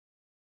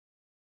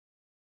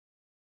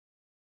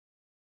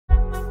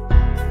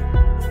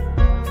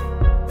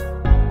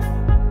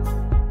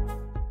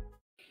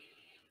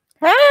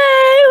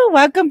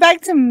Welcome back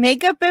to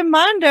Makeup and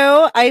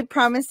Mando. I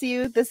promise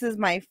you, this is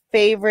my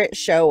favorite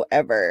show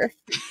ever.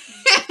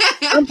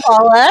 I'm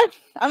Paula.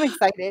 I'm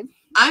excited.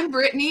 I'm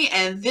Brittany,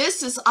 and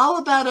this is all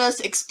about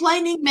us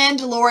explaining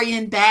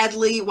Mandalorian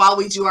badly while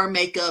we do our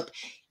makeup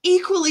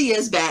equally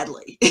as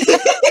badly.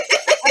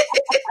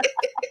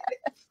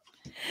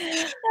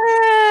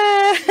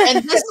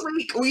 And this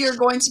week we are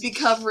going to be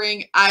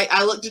covering,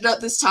 I looked it up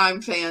this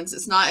time, fans.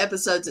 It's not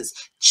episodes,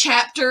 it's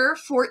chapter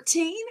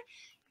 14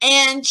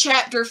 and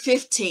chapter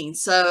 15.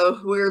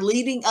 So we're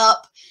leading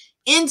up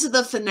into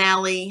the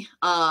finale,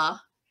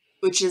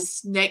 which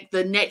is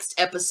the next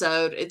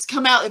episode. It's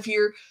come out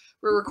we're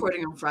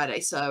recording on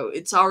Friday, so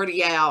it's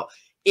already out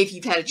if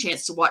you've had a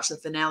chance to watch the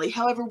finale.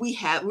 However, we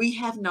have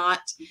not,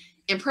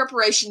 in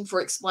preparation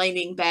for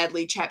explaining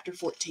badly chapter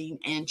 14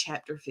 and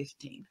chapter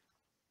 15.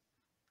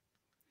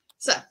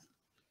 So,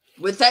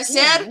 with that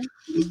said,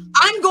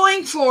 I'm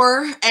going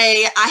for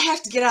I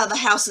have to get out of the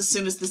house as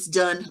soon as this is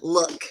done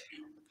look.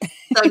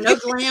 So no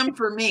glam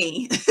for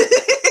me.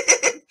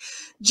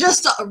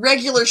 Just a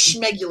regular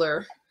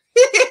schmegular.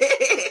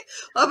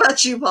 How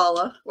about you,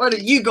 Paula? What are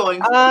you going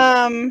for?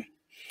 I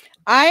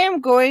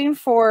am going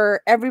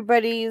for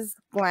everybody's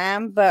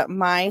glam, but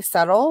my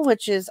subtle,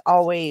 which is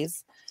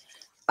always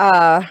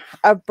a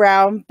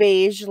brown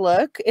beige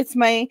look. It's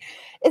my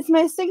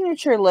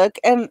signature look,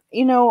 and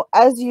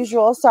as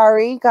usual,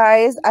 sorry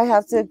guys, I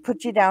have to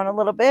put you down a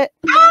little bit.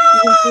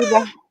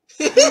 The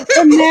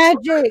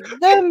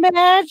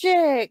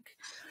magic.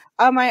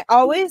 I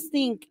always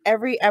think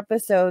every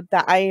episode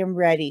that I am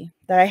ready,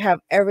 that I have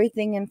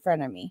everything in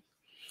front of me.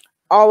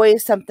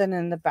 Always something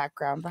in the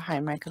background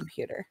behind my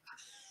computer.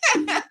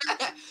 Well,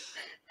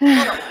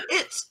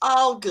 it's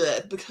all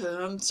good because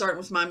I'm starting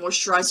with my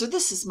moisturizer.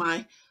 This is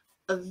my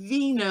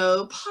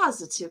Aveeno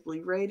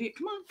Positively Radiant.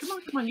 Come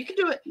on. You can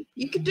do it.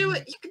 You can do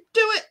it.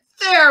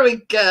 There we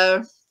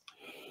go.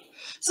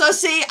 So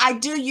see, I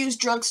do use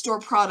drugstore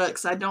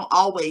products. I don't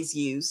always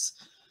use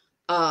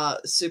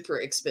super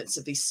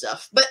expensive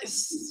stuff, but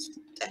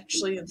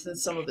actually, and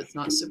some of it's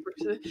not super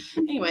expensive.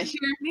 Anyway,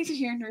 neither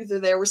here nor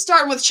there. We're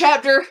starting with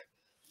chapter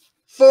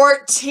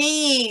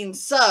 14.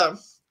 So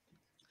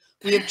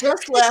we have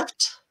just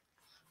left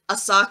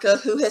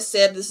Asaka, who has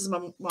said, this is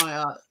my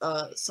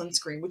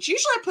sunscreen, which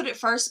usually I put it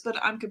first, but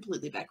I'm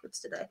completely backwards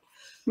today.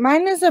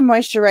 Mine is a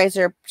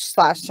moisturizer /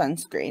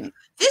 sunscreen.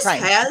 This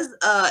has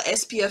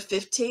SPF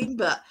 15,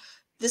 but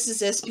this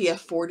is SPF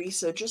 40,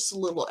 so just a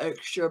little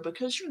extra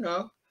because,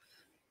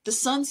 the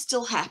sun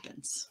still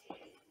happens.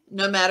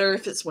 No matter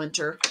if it's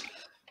winter,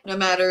 no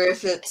matter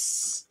if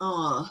it's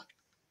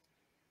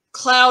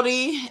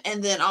cloudy,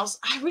 and then also,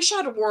 I wish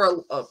I'd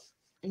wore a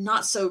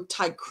not so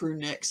tight crew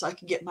neck so I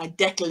could get my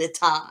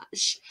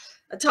décolletage.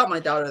 I taught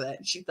my daughter that,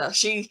 and she thought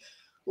she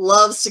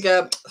loves to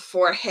go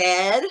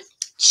forehead,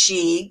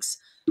 cheeks,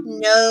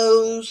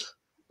 nose,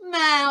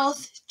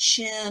 mouth,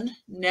 chin,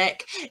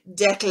 neck,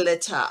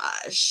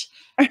 décolletage.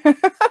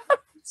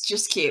 It's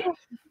just cute.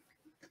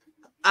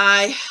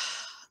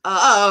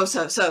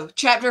 So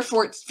chapter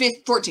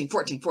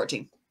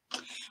 14.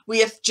 We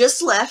have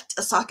just left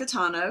Asaka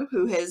Tano,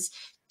 who has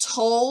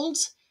told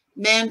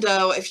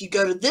Mando, if you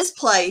go to this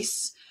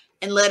place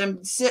and let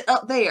him sit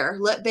up there,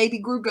 let baby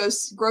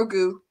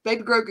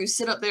Grogu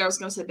sit up there. I was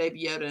going to say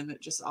baby Yoda, and it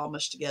just all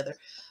mushed together.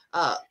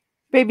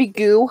 Baby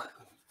goo.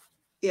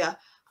 Yeah.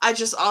 I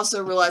just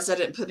also realized I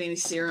didn't put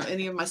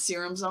any of my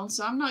serums on,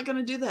 so I'm not going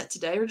to do that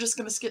today. We're just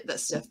going to skip that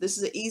stuff. This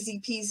is an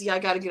easy peasy, I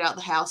got to get out of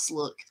the house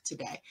look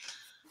today.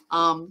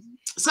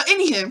 So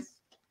anywho,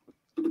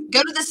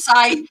 go to the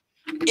site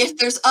if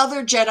there's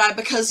other Jedi,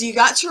 because you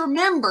got to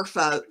remember,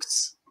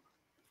 folks,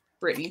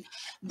 Brittany,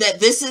 that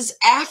this is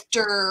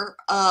after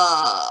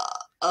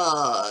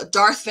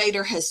Darth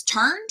Vader has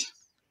turned,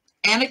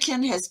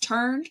 Anakin has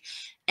turned,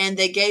 and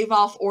they gave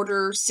off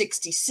Order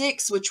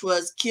 66, which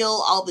was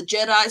kill all the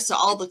Jedi, so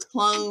all the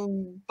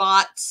clone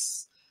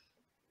bots,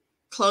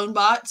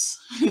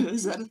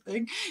 is that a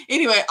thing?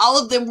 Anyway, all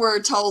of them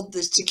were told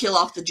to kill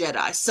off the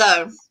Jedi,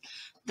 so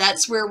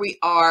that's where we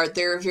are.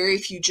 There are very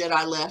few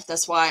Jedi left.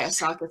 That's why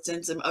Asaka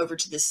sends them over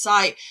to this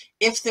site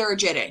if there are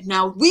Jedi.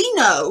 Now, we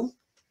know,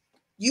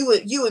 you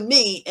and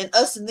me and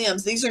us and them,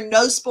 these are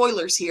no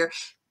spoilers here,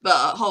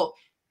 but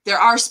there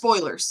are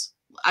spoilers.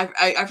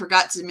 I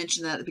forgot to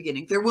mention that at the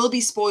beginning. There will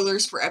be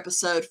spoilers for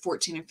episode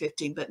 14 and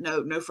 15, but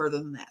no further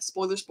than that.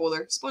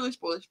 Spoiler.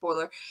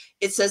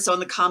 It says so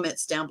in the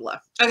comments down below.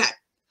 Okay.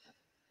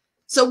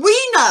 So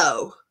we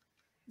know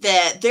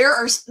that there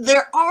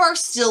are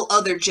still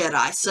other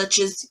Jedi, such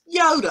as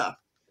Yoda,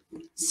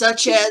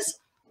 such as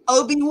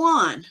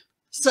Obi-Wan,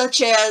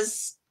 such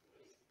as,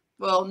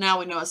 well, now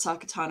we know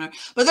Ahsoka Tano,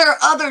 but there are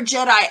other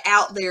Jedi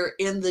out there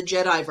in the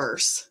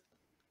Jediverse.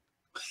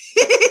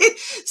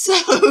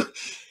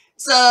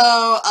 So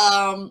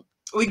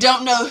we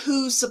don't know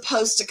who's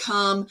supposed to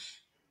come.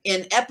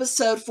 In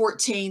episode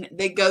 14,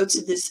 they go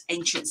to this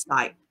ancient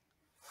site,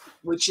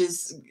 which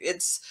is,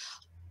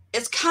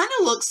 it kind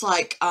of looks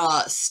like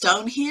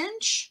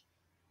Stonehenge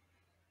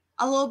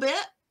a little bit,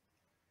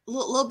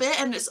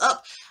 and it's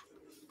up.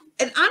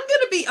 And I'm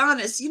going to be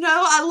honest,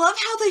 I love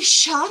how they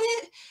shot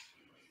it.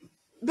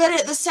 But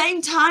at the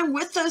same time,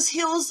 with those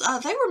hills,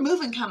 they were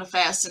moving kind of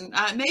fast, and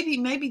maybe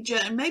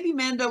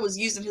Mando was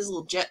using his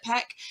little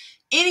jetpack.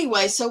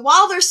 Anyway, so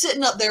while they're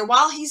sitting up there,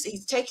 while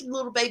he's taking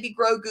little baby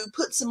Grogu,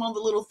 puts him on the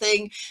little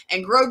thing,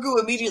 and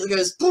Grogu immediately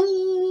goes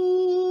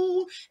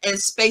boom, and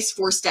Space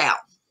Forced out.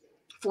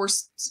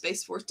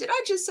 Space Force. Did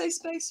I just say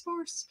Space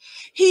Force?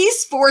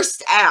 He's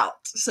forced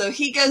out, so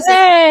he goes.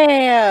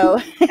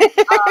 Wow.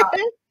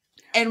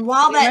 And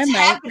while that's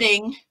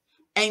happening,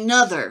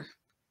 another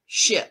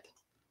ship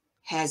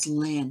has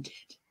landed.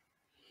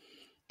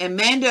 And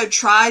Mando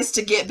tries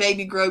to get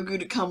baby Grogu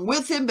to come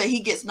with him, but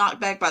he gets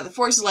knocked back by the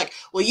Force. He's like,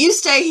 well, you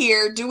stay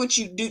here, do what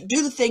you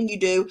do the thing you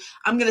do.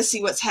 I'm going to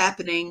see what's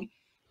happening.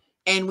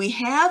 And we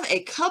have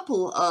a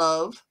couple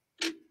of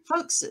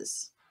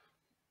folkses.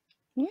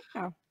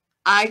 Yeah.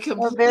 A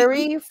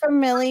very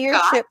familiar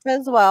ship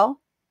as well.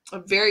 A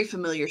very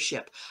familiar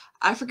ship.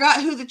 I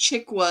forgot who the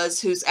chick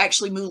was who's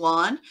actually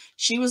Mulan.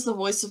 She was the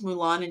voice of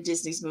Mulan in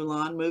Disney's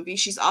Mulan movie.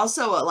 She's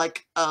also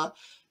a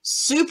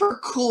super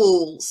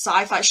cool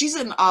sci-fi. She's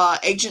in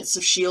Agents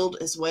of S.H.I.E.L.D.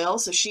 as well.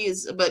 So she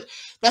is, but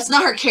that's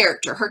not her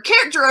character. Her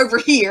character over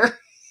here.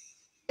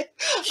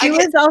 She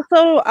was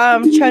also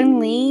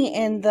Chun-Li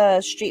in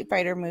the Street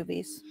Fighter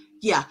movies.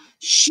 Yeah,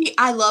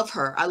 I love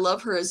her. I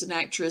love her as an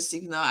actress,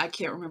 even though I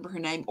can't remember her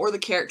name or the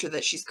character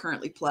that she's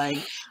currently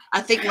playing. I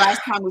think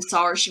last time we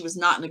saw her, she was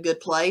not in a good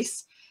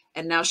place.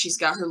 And now she's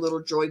got her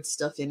little droid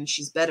stuff in and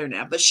she's better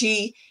now. But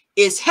she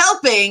is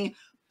helping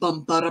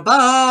bum ba da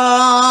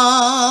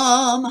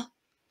bum.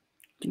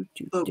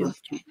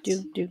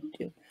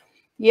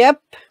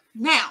 Yep.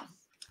 Now,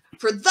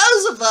 for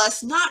those of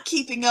us not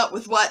keeping up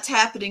with what's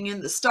happening in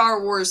the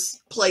Star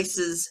Wars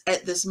places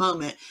at this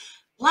moment,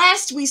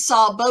 last we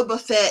saw Boba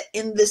Fett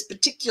in this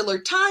particular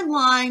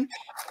timeline,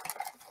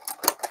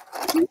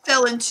 he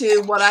fell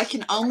into what I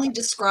can only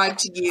describe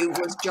to you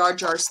was Jar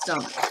Jar's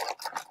stomach.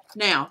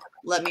 Now,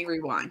 let me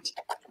rewind.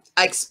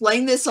 I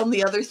explained this on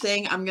the other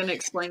thing. I'm going to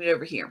explain it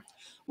over here.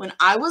 When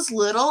I was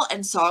little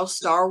and saw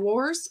Star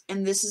Wars,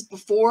 and this is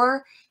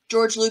before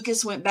George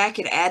Lucas went back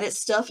and added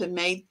stuff and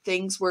made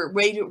things where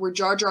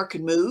Jar Jar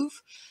could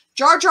move.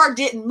 Jar Jar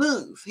didn't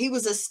move. He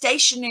was a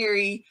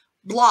stationary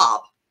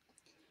blob.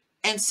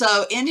 And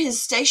so in his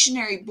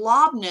stationary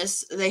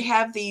blobness, they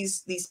have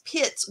these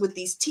pits with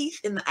these teeth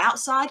in the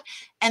outside.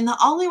 And the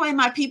only way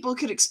my people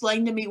could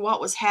explain to me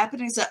what was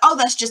happening is that, oh,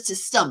 that's just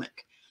his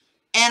stomach.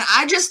 And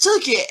I just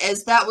took it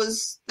as that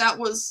was,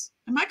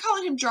 am I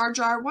calling him Jar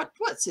Jar?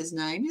 What's his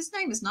name? His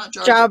name is not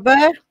Jar Jar.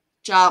 Jabba.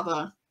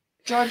 Jabba.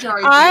 Jar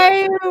Jar.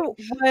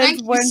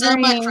 Thank you so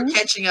much for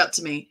catching up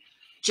to me.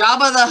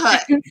 Jabba the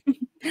Hutt.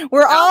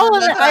 We're all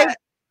in the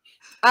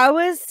I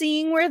was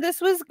seeing where this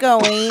was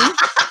going.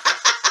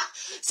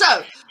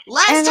 So,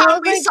 last time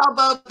we saw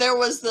Bob, there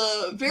was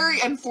the very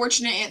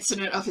unfortunate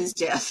incident of his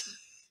death.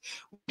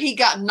 He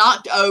got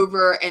knocked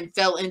over and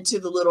fell into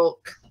the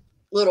little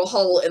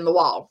hole in the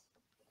wall.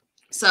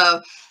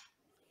 So,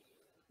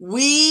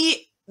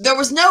 there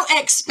was no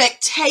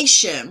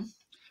expectation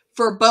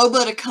for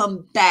Boba to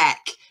come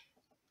back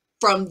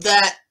from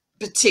that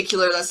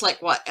particular, that's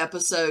like what,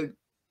 episode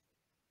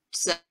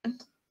 7,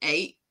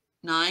 8,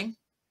 9,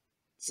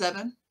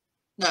 7?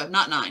 No,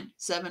 not 9,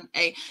 7,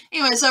 8.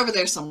 Anyway, it's over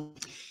there somewhere.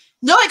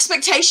 No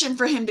expectation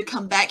for him to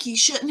come back. He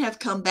shouldn't have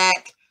come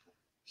back.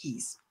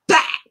 He's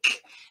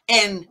back.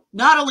 And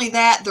not only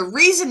that, the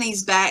reason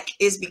he's back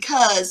is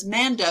because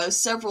Mando,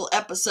 several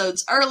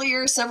episodes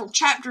earlier, several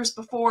chapters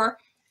before,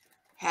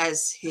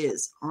 has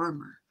his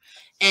armor.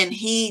 And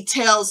he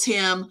tells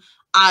him,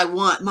 I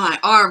want my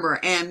armor.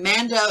 And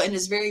Mando, in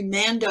his very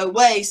Mando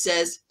way,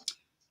 says,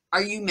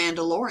 are you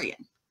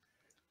Mandalorian?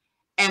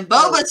 And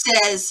Boba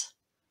says,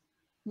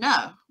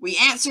 no, we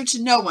answer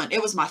to no one.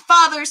 It was my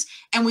father's,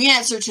 and we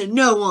answer to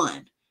no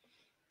one.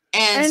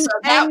 And so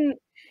that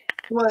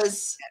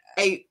was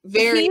a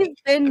very... He's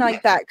been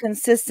like that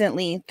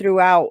consistently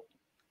throughout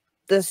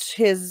this.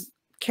 His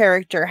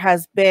character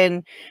has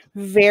been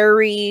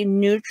very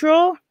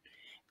neutral,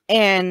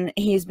 and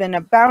he's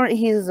a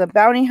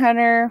bounty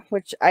hunter,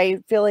 which I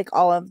feel like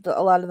a lot of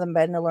the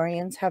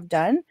Mandalorians have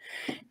done.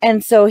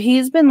 And so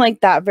he's been like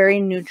that, very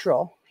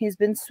neutral. He's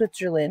been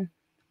Switzerland.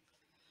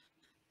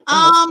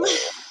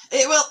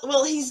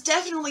 Well, he's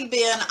definitely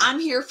been, I'm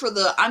here for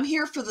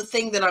the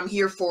thing that I'm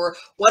here for,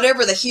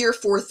 whatever the here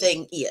for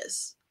thing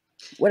is.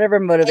 Whatever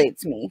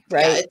motivates me,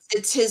 right? Yeah,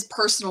 it's his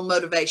personal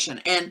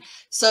motivation. And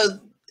so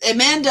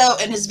Mando,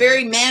 in his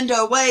very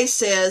Mando way,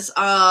 says,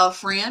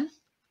 friend,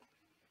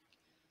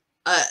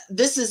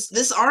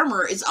 this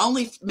armor is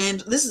only,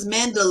 this is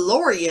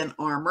Mandalorian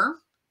armor.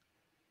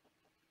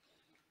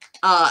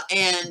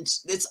 And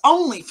it's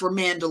only for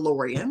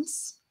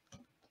Mandalorians.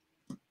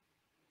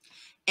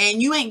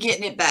 And you ain't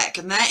getting it back.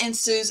 And that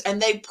ensues. And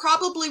they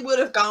probably would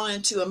have gone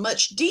into a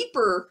much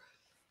deeper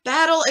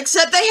battle,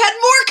 except they had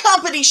more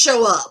company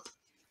show up.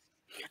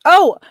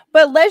 Oh,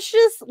 but let's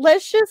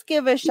just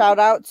give a shout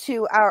out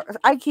to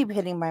I keep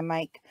hitting my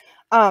mic.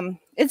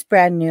 It's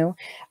brand new.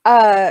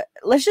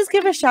 Let's just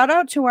give a shout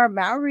out to our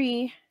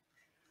Maori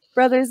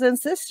brothers and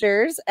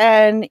sisters,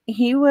 and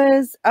he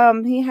has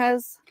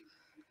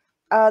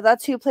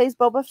that's who plays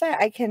Boba Fett.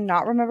 I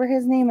cannot remember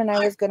his name, and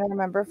I was gonna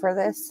remember for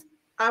this.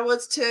 I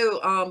was too.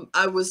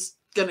 I was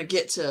gonna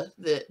get to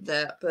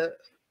that, but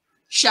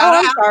shout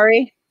I'm out.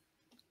 sorry.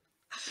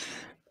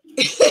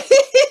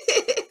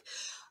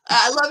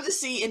 I love to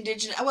see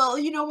indigenous. Well,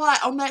 you know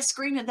what? On that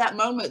screen at that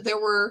moment, there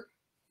were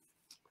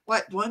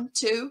what 1,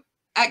 2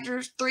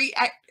 actors, 3.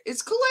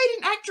 Is Kool-Aid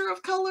an actor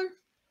of color?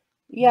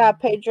 Yeah,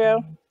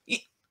 Pedro. Yeah.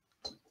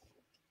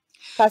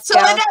 Pascal.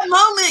 So at that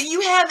moment, you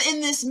have in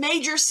this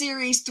major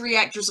series 3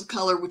 actors of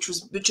color, which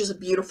is a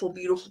beautiful,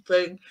 beautiful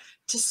thing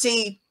to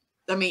see.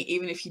 I mean,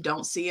 even if you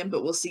don't see him,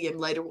 but we'll see him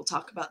later. We'll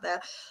talk about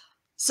that.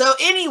 So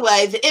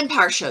anyway, the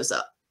Empire shows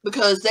up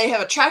because they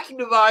have a tracking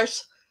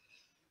device.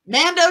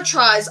 Mando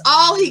tries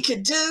all he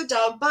could do.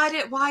 Dog bite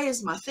it. Why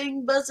is my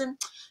thing buzzing?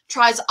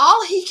 Tries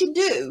all he can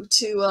do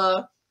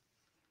to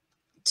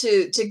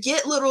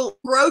get little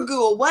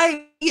Grogu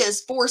away. He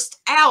is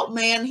forced out,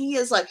 man. He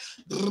is like,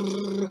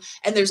 and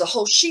there's a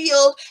whole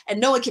shield, and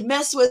no one can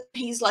mess with him.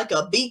 He's like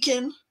a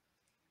beaconing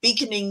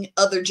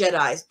other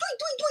Jedis.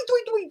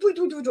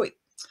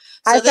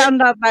 So I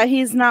found out that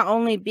he's not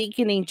only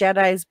beaconing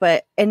Jedis,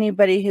 but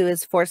anybody who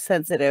is force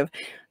sensitive,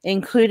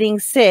 including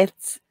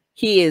Siths,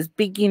 he is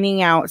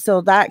beaconing out.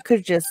 So that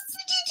could just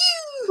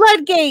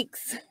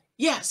floodgates.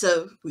 Yeah,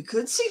 so we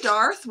could see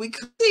Darth. We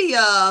could see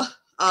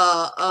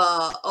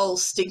old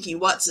Stinky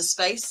what's his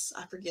face.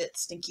 I forget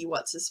Stinky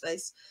what's his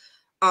face.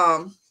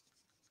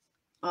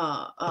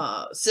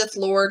 Sith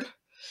Lord.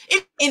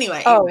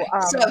 Anyway, so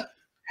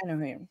I know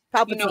him.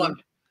 Palpatine. You know him.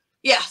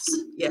 Yes.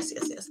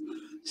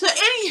 So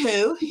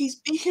anywho, he's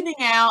beaconing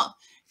out,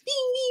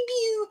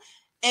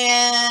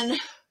 and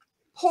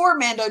poor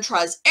Mando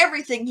tries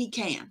everything he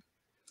can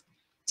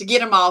to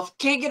get him off.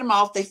 Can't get him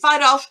off. They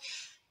fight off.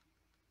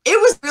 It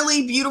was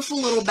really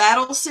beautiful little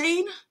battle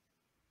scene.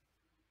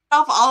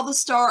 Off all the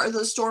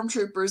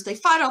stormtroopers. They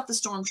fight off the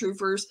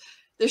stormtroopers.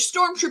 The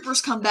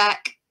stormtroopers come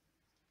back,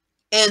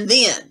 and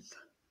then,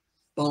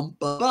 bum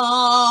bum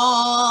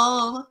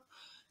bum,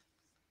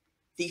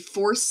 the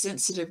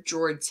force-sensitive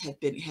droids have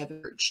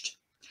emerged,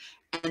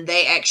 and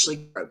they actually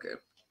Grogu.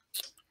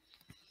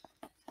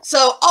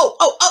 So,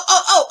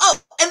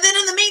 and then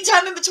in the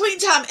meantime, in between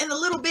time, in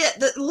the bit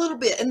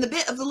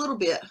of the little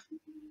bit,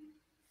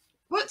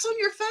 what's on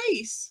your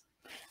face?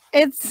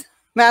 It's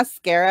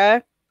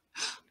mascara.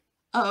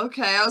 Oh,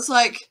 okay. I was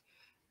like,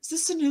 is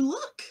this a new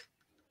look?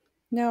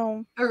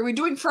 No. Are we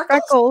doing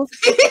freckles?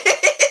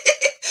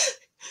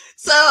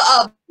 So,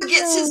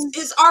 gets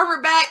his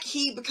armor back.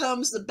 He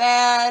becomes the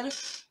bad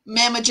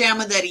mamma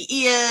jamma that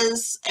he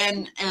is,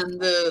 and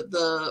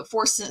the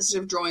force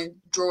sensitive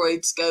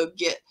droids go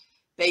get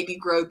baby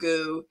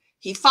Grogu.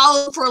 He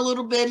followed for a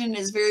little bit in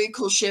his very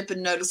cool ship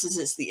and notices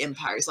it's the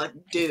Empire. He's like,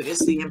 dude,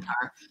 it's the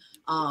Empire.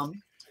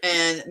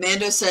 And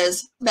Mando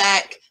says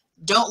back,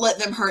 don't let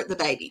them hurt the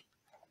baby.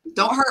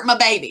 Don't hurt my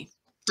baby.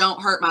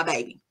 Don't hurt my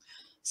baby.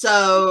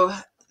 So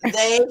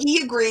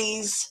he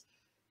agrees,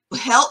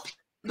 help,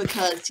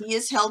 because he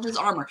has held his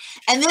armor.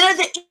 And then at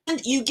the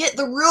end, you get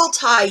the real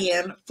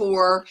tie-in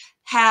for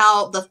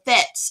how the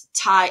Fets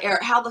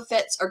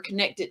are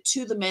connected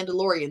to the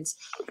Mandalorians.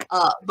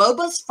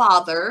 Boba's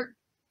father,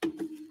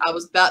 I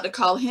was about to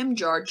call him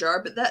Jar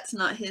Jar, but that's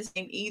not his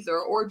name either,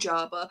 or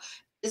Jabba,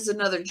 is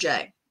another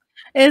J.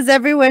 Is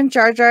everyone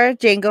Jar Jar?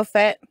 Jango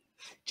Fett?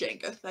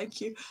 Jango,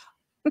 thank you.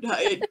 No,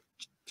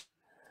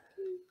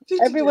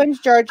 everyone's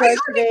Jar Jar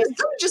today. Let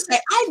me just say,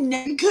 I'm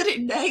not good at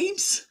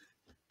names.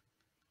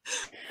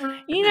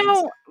 You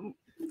know,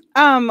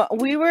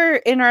 we were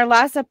in our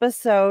last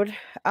episode,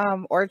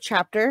 or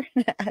chapter,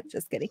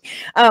 just kidding.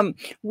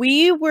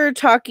 We were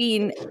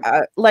talking,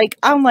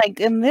 I'm like,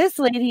 and this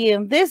lady,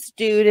 and this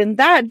dude, and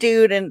that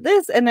dude, and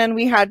this, and then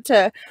we had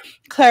to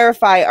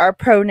clarify our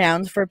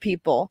pronouns for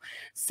people.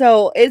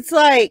 So it's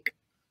like,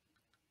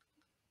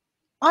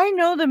 I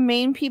know the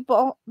main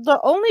people. The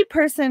only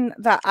person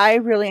that I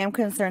really am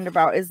concerned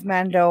about is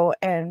Mando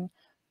and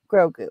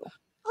Grogu.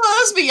 Well,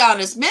 let's be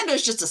honest.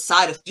 Mando's just a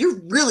side of. You're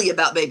really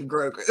about baby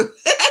Grogu.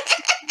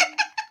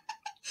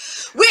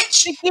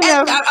 Which,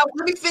 let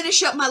me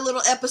finish up my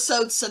little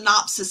episode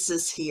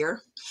synopsises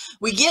here.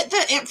 We get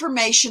the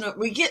information.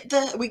 We get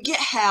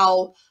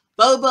how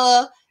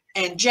Boba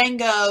and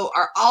Jango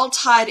are all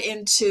tied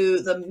into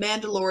the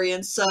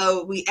Mandalorian.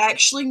 So we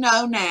actually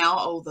know now.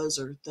 Oh, those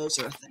are a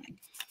thing.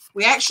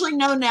 We actually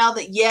know now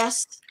that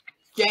yes,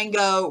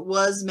 Jango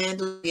was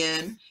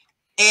Mandalorian,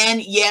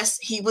 and yes,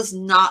 he was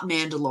not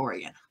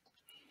Mandalorian.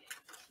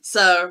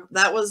 So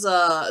that was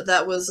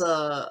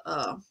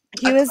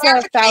he was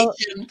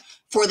clarification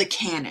for the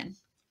canon.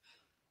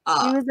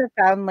 He was a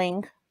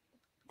foundling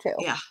too.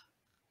 Yeah.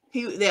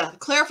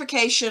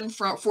 Clarification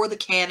for the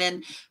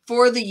canon,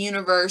 for the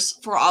universe,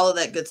 for all of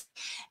that good stuff.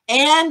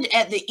 And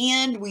at the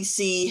end, we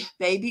see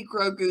baby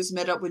Grogu's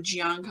met up with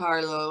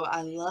Giancarlo.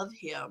 I love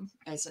him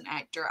as an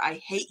actor. I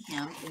hate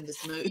him in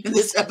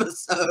this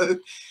episode.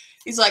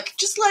 He's like,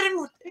 just let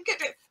him.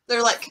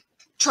 They're like,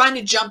 trying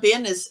to jump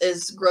in as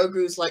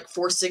Grogu's like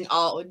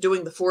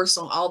doing the force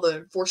on all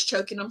the force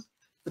choking him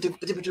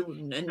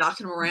and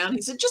knocking him around.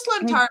 He said, just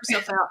let him tire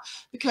himself out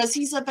because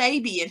he's a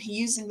baby and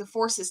using the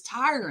force is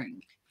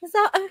tiring. Is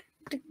that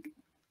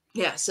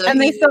yeah, so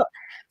and he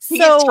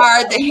gets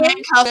tired, they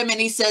handcuff him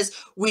and he says,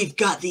 we've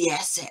got the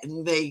asset,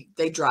 and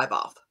they drive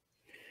off.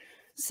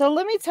 So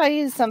let me tell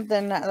you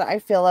something that I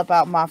feel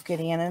about Moff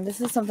Gideon, and this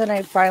is something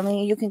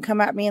you can come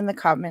at me in the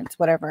comments,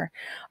 whatever.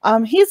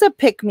 He's a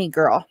pick-me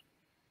girl.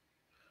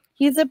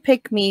 He's a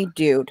pick-me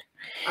dude.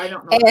 I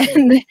don't know.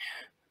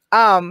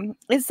 And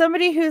it's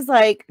somebody who's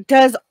like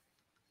does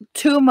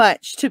too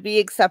much to be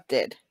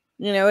accepted.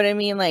 You know what I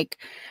mean? Like,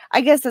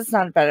 I guess that's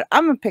not better.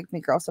 I'm a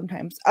pick-me girl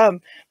sometimes.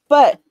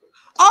 But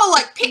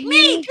like pick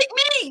me, me,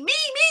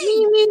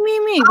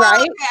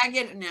 right? Okay, I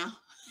get it now.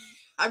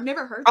 I've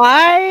never heard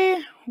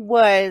that.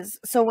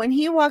 So when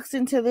he walks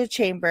into the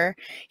chamber,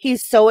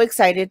 he's so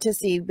excited to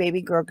see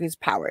baby Grogu's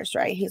powers,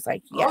 right? He's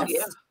like, yes. Oh,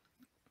 yeah.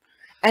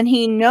 And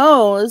he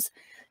knows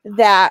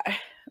that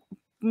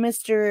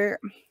Mr.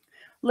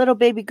 Little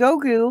baby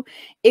Grogu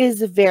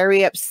is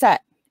very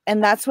upset.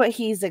 And that's what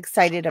he's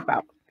excited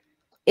about,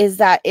 is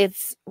that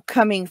it's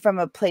coming from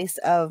a place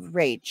of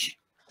rage.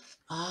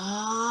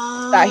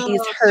 That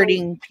he's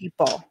hurting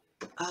people.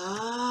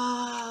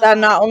 That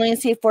not only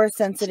is he force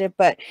sensitive,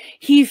 but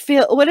he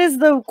what is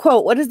the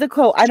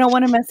quote? I don't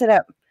want to mess it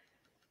up.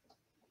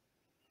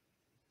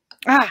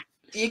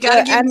 You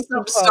gotta get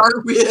something to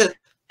start with.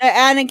 The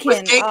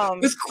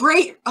Anakin.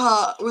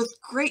 With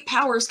great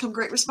powers come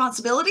great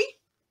responsibility.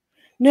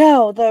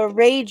 No, the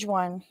rage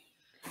one.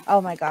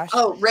 Oh my gosh.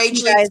 Oh,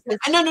 rage leads.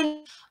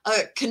 No.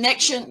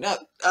 Connection.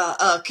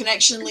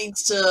 Connection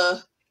leads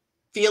to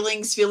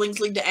feelings. Feelings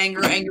lead to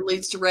anger. Anger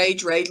leads to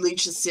rage. Rage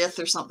leads to Sith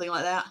or something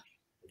like that.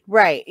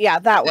 Right. Yeah,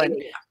 that one.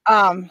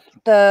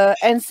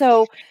 And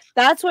so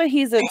that's what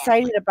he's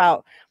excited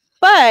about.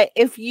 But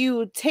if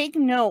you take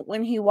note,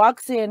 when he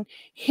walks in,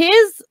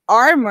 his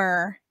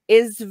armor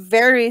is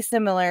very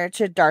similar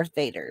to Darth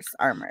Vader's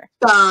armor.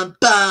 Bum,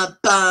 bum,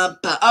 bum,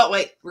 bum. Oh,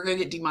 wait, we're going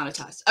to get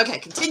demonetized. Okay,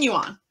 continue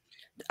on.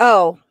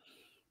 Oh.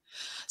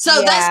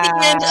 So that's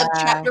the end of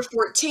chapter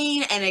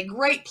 14 and a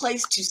great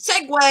place to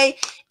segue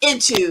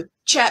into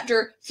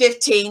chapter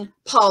 15.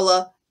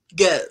 Paula,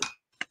 go.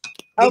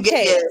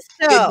 Okay,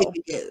 so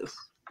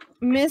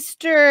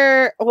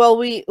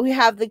we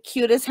have the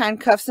cutest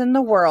handcuffs in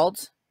the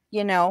world,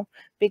 you know,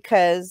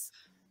 because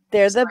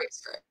they're for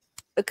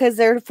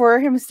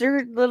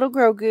Mr. Little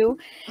Grogu.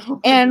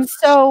 And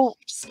so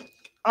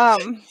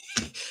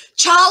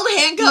child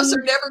handcuffs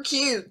are never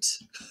cute.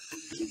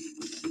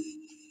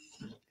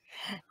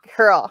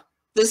 Girl.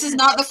 This is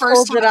not the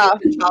first time I've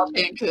been child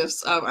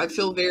handcuffs. I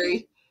feel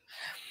very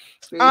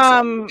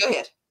go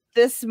ahead.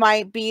 This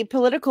might be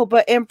political,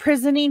 but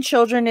imprisoning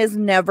children is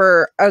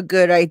never a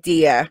good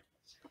idea.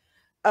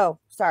 Oh,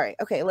 sorry.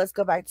 Okay, let's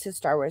go back to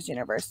Star Wars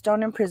universe.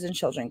 Don't imprison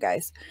children,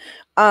 guys.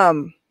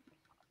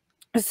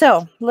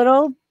 So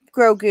little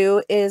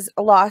Grogu is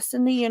lost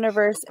in the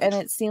universe, and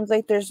it seems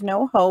like there's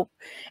no hope.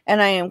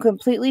 And I am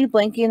completely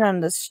blanking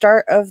on the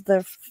start of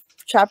the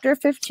chapter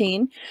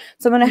 15.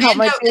 So I'm going to help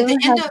my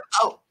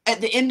at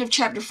the end of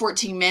chapter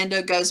 14,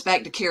 Mando goes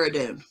back to Cara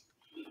Dune.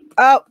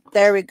 Oh,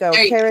 there we go.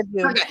 Cara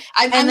Dune. Okay.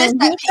 I missed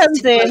that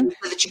piece in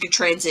so that you could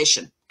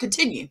transition.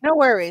 Continue. No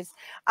worries.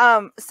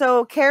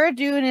 So Cara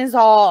Dune is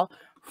all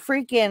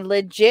freaking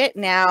legit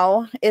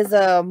now. She's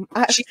a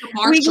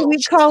marshal.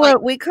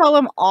 We call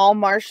them all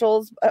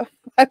marshals.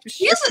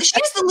 She's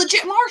the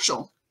legit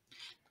marshal.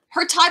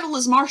 Her title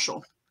is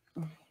Marshal.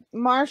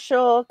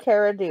 Marshal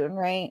Cara Dune,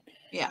 right?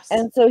 Yes.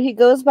 And so he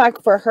goes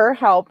back for her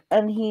help,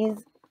 and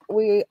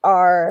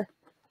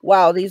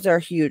wow, these are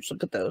huge.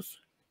 Look at those.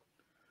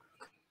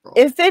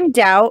 If in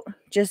doubt,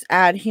 just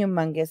add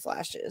humongous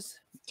lashes.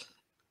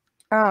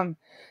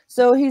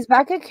 So he's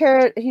back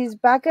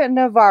at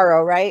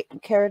Navarro, right?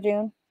 Cara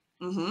Dune.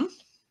 Mm-hmm.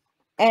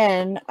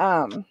 And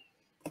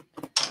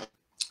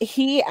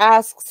he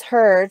asks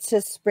her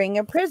to spring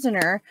a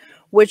prisoner,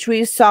 which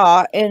we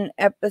saw in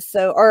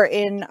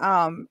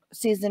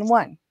season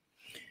 1.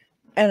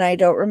 And I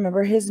don't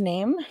remember his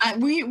name. I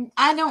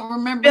don't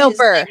remember Bill his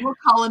Burr. name. We'll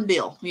call him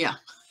Bill. Yeah.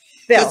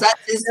 Bill.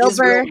 That's his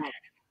Burr.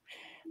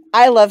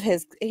 I love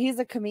he's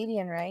a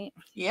comedian, right?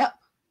 Yep.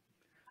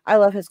 I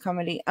love his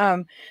comedy.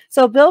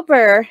 So Bill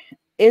Burr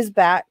is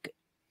back,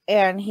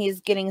 and he's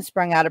getting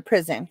sprung out of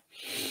prison.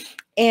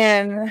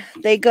 And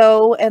they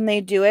go and they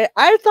do it.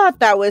 I thought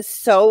that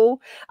was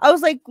I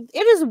was like,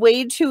 it is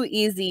way too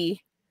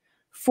easy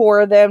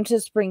for them to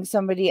spring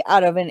somebody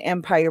out of an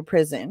Empire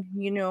prison,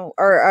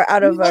 or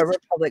out of a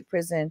Republic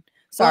prison.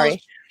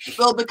 Sorry.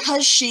 Well,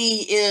 because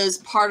she is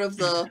part of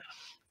the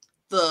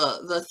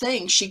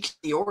thing, she gets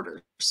the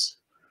orders.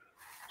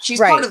 She's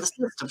part of the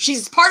system.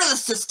 She's part of the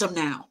system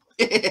now.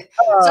 So it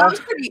was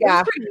pretty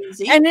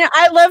easy. And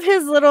I love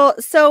his little.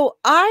 So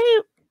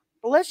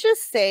let's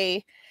just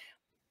say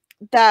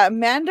that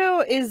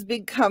Mando is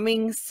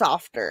becoming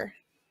softer.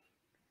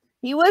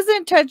 He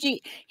wasn't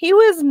touchy. He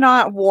was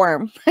not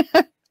warm.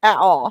 at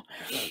all.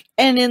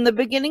 And in the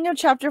beginning of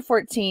chapter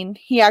 14,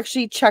 he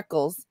actually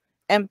chuckles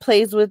and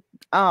plays with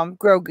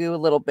Grogu a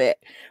little bit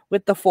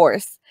with the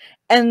Force.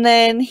 And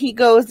then he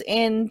goes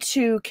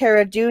into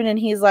Cara Dune and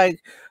he's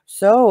like,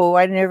 "So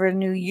I never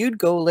knew you'd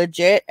go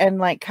legit," and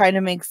like kind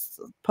of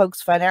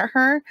pokes fun at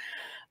her.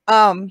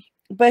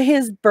 But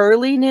his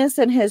burliness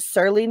and his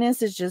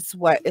surliness is just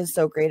what is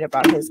so great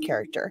about his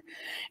character.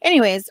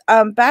 Anyways,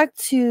 back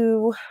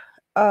to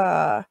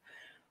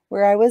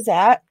where I was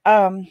at.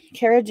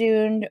 Cara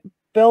Dune,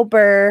 Bill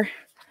Burr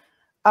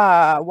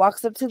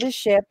walks up to the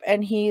ship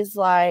and he's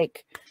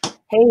like,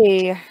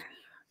 "Hey,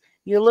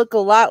 you look a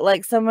lot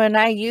like someone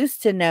I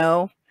used to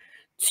know,"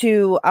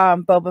 to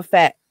Boba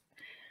Fett.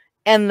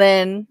 And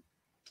then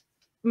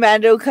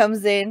Mando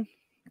comes in,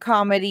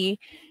 comedy,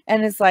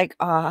 and it's like,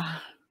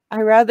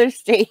 I'd rather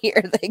stay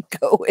here than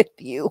go with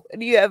you. What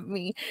do you have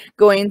me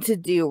going to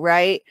do,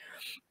 right?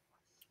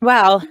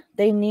 Well,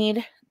 they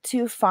need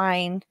to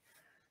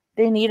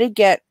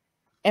get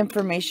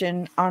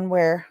information on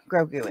where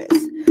Grogu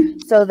is.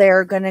 So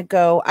they're gonna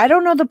go. I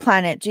don't know the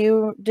planet.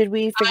 Did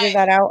we figure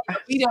that out?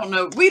 We don't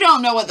know. We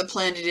don't know what the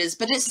planet is,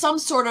 but it's some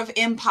sort of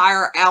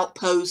Empire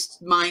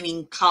outpost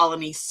mining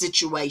colony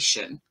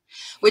situation,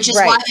 which is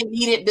why they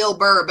needed Bill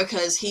Burr,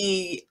 because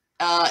he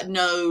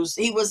knows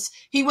he was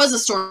a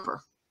stormtrooper.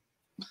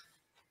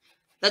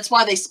 That's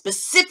why they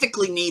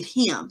specifically need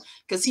him,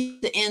 because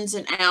he's the ins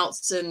and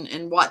outs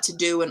and what to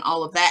do and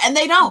all of that. And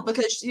they don't,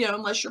 because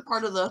unless you're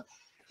part of the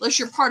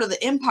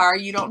Empire,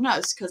 you don't know.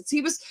 Because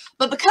he was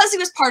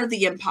part of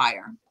the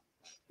Empire.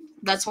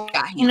 That's what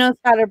got him.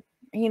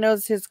 He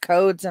knows his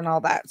codes and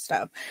all that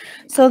stuff.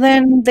 So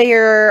then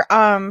they're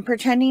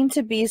pretending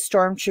to be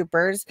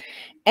stormtroopers,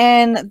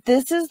 and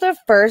this is the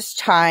first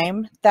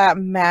time that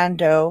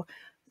Mando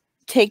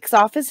takes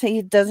off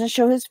he doesn't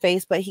show his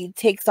face, but he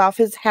takes off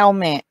his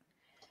helmet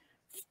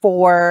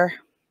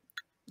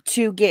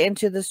to get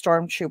into the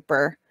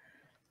stormtrooper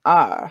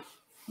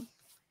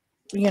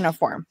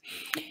uniform.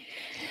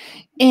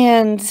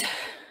 And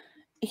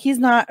he's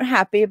not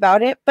happy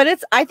about it,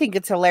 but I think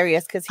it's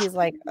hilarious because he's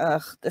like,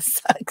 "Ugh, this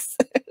sucks."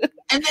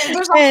 And then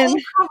there's a whole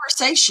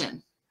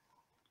conversation.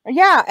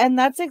 Yeah, and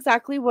that's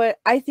exactly what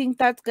I think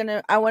I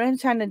want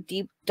to kind of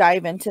deep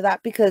dive into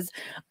that, because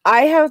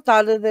I have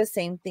thought of the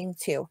same thing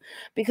too.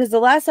 Because the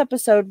last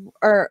episode,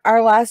 or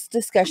our last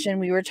discussion,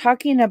 we were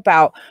talking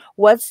about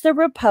what's the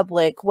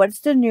Republic, what's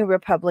the New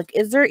Republic,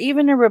 is there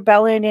even a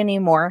rebellion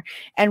anymore,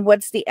 and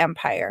what's the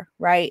Empire,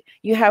 right?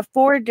 You have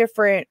 4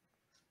 different,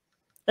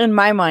 in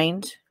my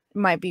mind,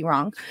 might be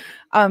wrong,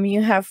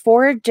 you have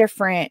 4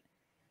 different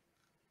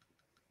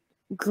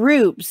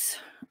groups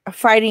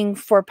fighting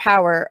for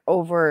power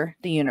over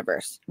the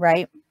universe,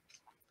 right?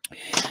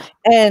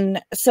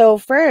 And so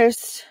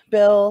first,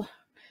 Bill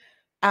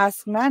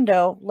asked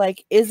Mando,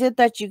 like, is it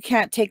that you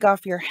can't take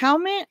off your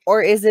helmet,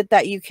 or is it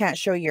that you can't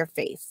show your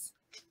face?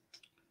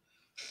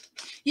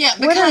 Yeah.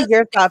 What are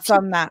your thoughts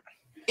on that?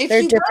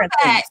 They're different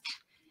things.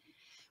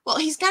 Well,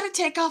 he's got to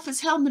take off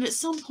his helmet at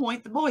some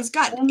point. The boy's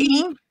got to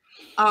eat.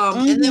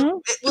 And then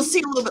we'll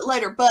see a little bit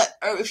later. But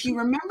if you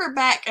remember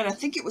back, and I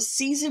think it was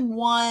season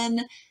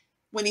 1,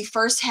 when he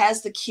first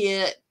has the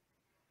kid,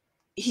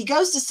 he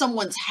goes to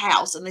someone's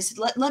house and they said,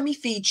 let me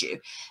feed you.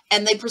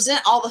 And they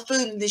present all the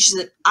food, and then she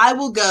said, "I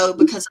will go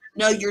because I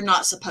know you're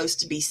not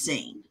supposed to be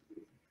seen."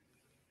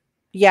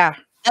 Yeah.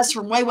 That's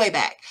from way, way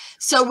back.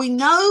 So we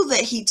know that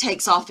he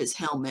takes off his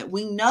helmet.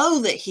 We know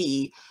that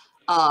he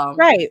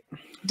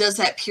does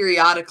that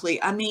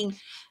periodically. I mean,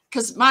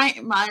 because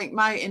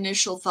my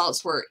initial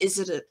thoughts were, is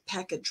it a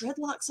pack of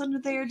dreadlocks under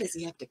there? Does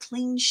he have to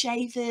clean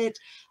shave it?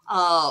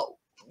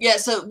 Yeah,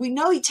 so we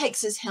know he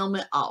takes his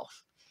helmet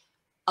off.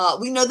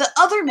 We know that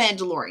other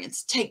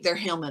Mandalorians take their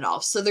helmet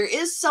off. So there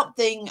is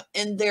something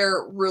in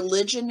their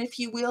religion, if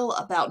you will,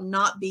 about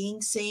not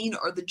being seen,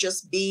 or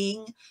just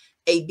being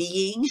a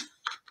being.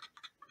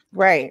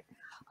 Right.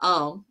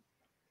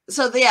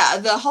 So yeah,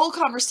 the whole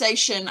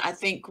conversation, I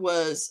think,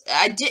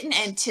 I didn't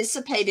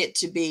anticipate it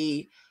to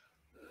be,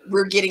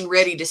 we're getting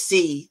ready to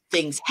see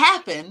things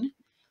happen.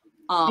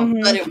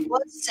 But it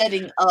was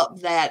setting up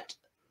that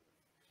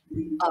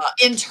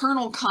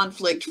internal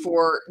conflict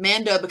for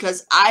Mando,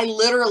 because I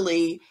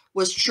literally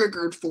was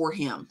triggered for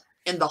him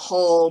in the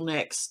whole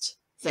next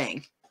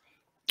thing.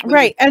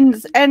 Right.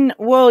 And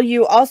well,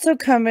 you also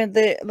come in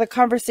the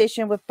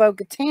conversation with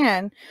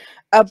Bo-Katan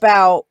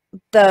about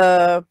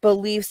the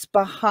beliefs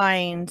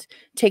behind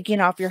taking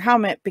off your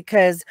helmet,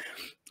 because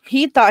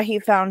he thought he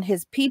found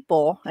his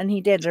people, and he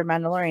did, they're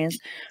Mandalorians,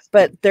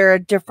 but they're a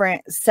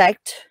different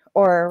sect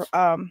or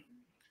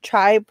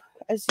tribe,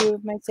 as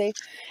you might say.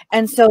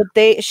 And so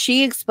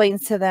she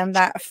explains to them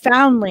that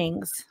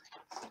foundlings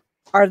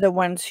are the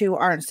ones who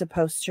aren't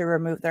supposed to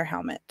remove their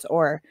helmets,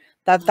 or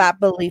that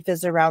belief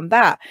is around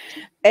that.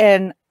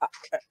 And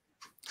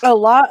a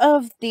lot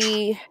of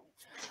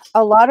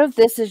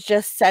this is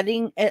just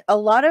setting a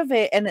lot of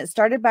it, and it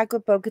started back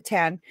with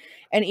Bo-Katan,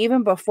 and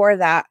even before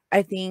that,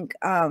 I think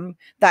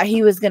that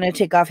he was going to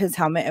take off his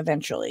helmet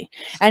eventually,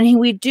 and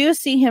we do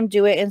see him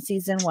do it in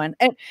season 1.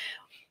 And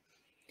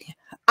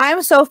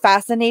I'm so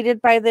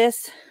fascinated by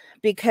this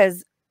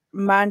because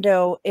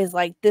Mando is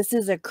like, this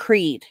is a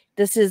creed.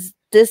 This is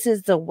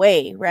the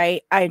way,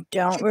 right? I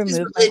don't It's his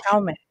remove my religion.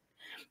 helmet.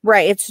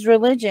 Right. It's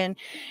religion.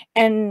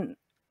 And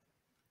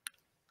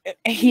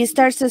he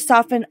starts to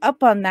soften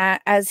up on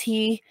that as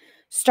he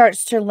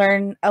starts to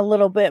learn a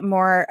little bit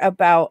more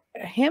about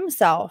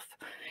himself.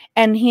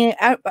 And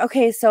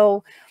okay,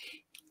 so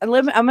I'm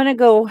going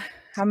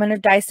to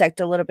dissect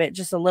a little bit,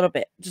 just a little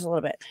bit.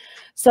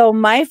 So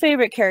my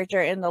favorite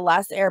character in The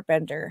Last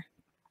Airbender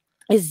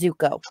is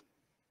Zuko.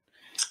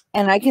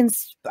 And I can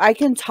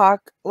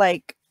talk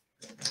like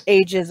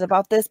ages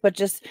about this, but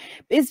just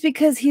it's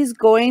because he's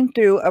going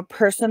through a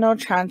personal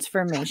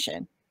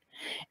transformation.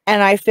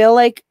 And I feel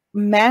like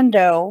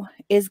Mando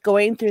is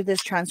going through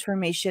this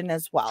transformation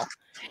as well.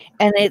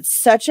 And it's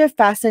such a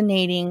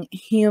fascinating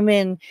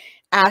human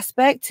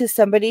aspect to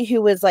somebody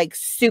who was like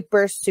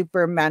super,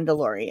 super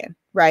Mandalorian,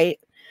 right?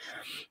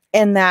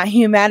 And that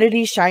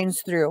humanity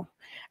shines through.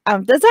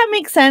 Does that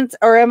make sense?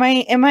 Or am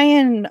I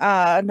in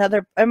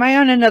am I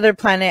on another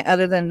planet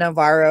other than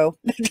Navarro?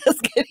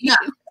 Just kidding. No.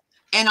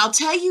 And I'll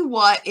tell you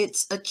what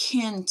it's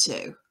akin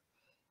to.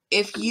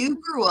 If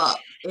you grew up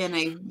in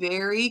a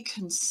very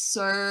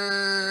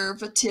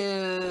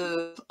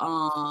conservative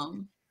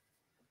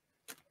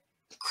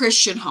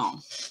Christian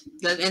home,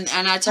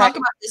 and I talk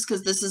about this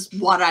because this is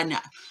what I know,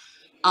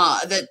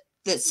 that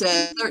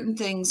says certain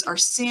things are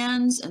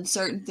sins and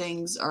certain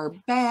things are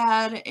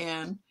bad,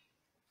 and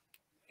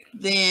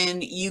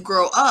then you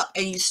grow up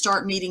and you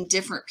start meeting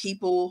different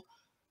people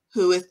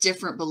who with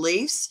different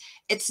beliefs.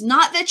 It's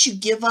not that you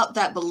give up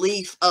that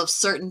belief of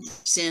certain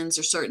sins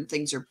or certain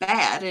things are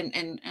bad, and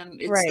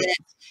it's that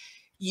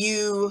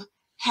you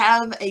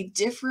have a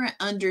different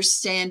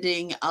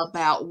understanding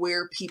about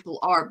where people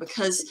are,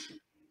 because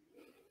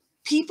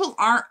people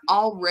aren't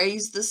all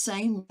raised the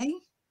same way.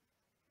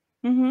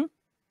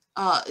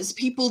 As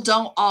people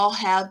don't all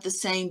have the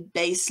same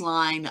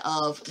baseline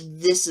of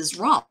this is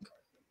wrong.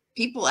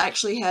 People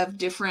actually have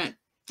different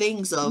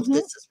things of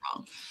this is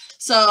wrong.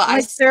 So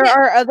like there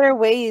are other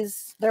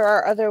ways. There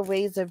are other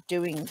ways of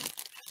doing.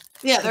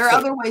 Yeah, there are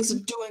other ways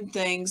of doing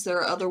things. There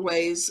are other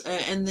ways,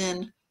 and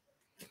then,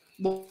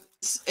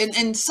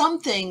 and some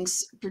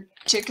things,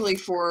 particularly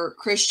for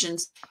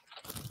Christians.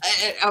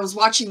 I was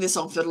watching this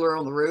on Fiddler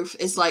on the Roof.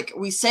 It's like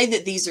we say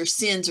that these are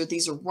sins or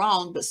these are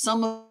wrong, but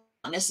some of them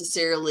aren't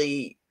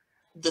necessarily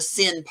the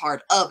sin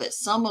part of it.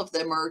 Some of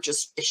them are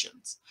just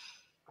traditions.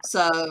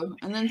 So,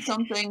 and then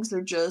some things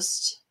are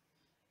just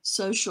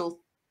social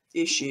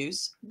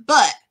issues.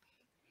 But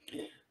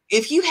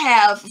if you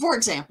have, for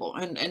example,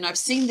 and I've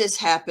seen this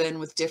happen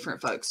with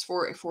different folks.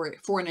 For an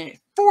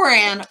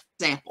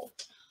example,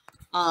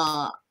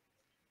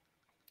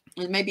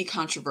 it may be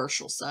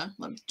controversial, so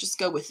let me just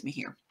go with me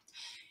here.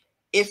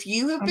 If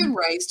you have been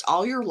raised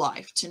all your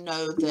life to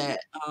know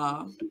that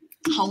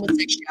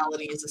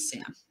homosexuality is a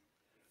sin,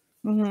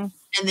 and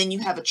then you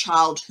have a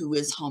child who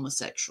is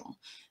homosexual,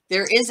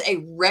 there is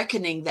a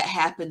reckoning that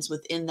happens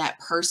within that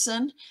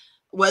person,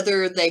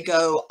 whether they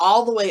go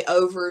all the way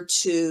over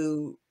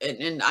to,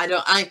 and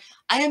I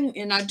am,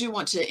 and I do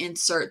want to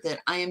insert that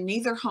I am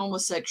neither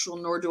homosexual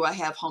nor do I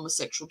have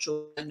homosexual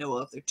children I know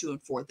of. They're 2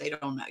 and 4. They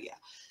don't know yet.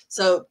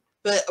 So,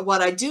 but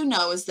what I do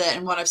know is that,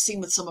 and what I've seen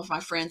with some of my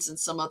friends and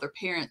some other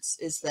parents,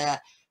 is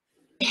that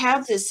they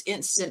have this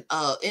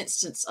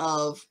instance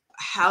of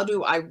how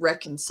do I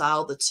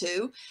reconcile the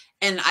two?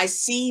 And I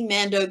see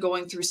Mando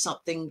going through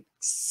something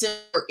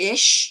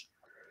similar-ish.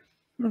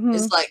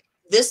 It's like,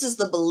 this is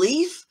the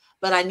belief,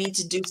 but I need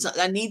to do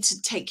something. I need to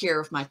take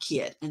care of my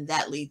kid. And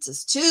that leads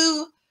us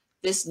to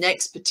this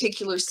next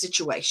particular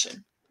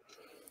situation.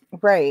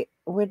 Right.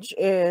 Which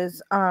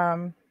is,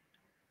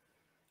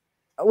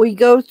 we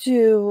go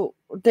to,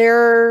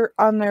 they're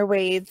on their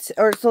way to,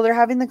 or so they're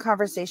having the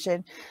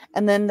conversation,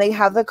 and then they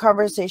have the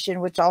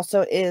conversation, which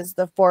also is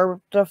the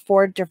four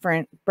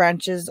different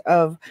branches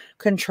of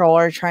control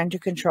are trying to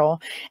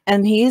control.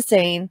 And he's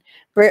saying,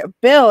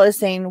 Bill is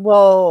saying,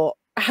 well,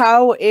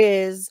 how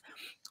is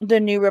the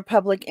New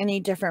Republic any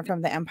different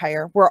from the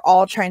Empire? We're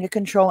all trying to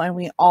control, and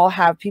we all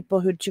have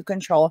people who to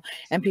control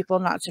and people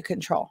not to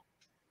control.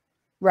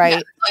 Right.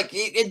 Yeah, like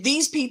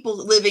these people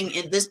living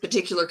in this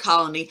particular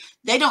colony,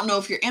 they don't know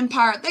if you're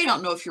Empire, they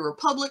don't know if you're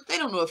Republic, they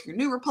don't know if you're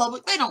New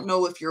Republic, they don't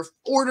know if you're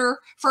Order,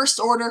 First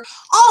Order.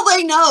 All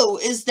they know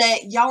is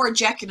that y'all are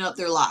jacking up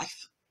their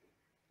life.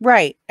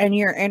 Right. And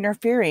you're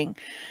interfering.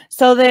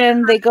 So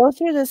then they go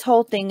through this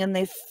whole thing and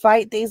they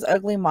fight these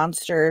ugly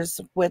monsters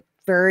with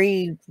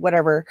very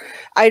whatever.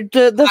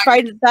 The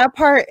fight, that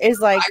part is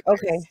like,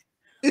 okay.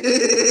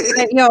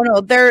 No,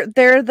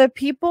 they're the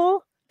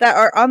people that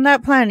are on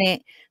that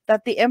planet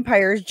that the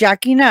Empire is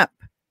jacking up.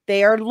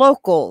 They are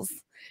locals.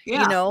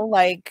 Yeah. You know,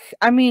 like,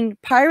 I mean,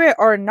 pirate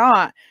or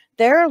not,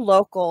 they're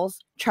locals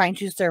trying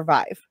to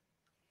survive.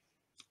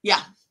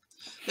 Yeah.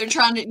 They're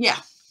trying to, yeah.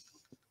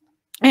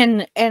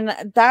 And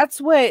that's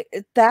what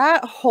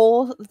that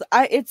whole,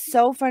 it's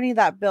so funny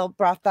that Bill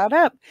brought that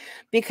up,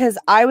 because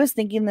I was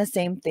thinking the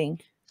same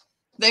thing.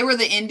 They were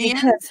the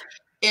Indians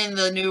in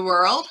the New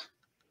World.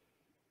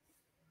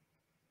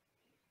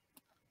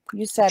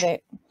 You said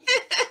it.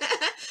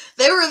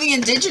 They were the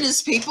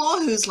indigenous people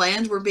whose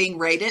land were being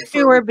raided.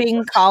 Who were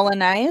being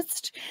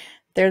colonized.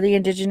 They're the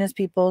indigenous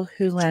people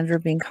whose land were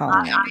being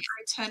colonized.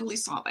 I totally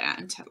saw that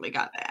and totally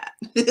got that.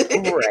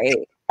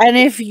 Right. And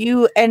if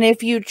you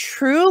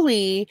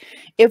truly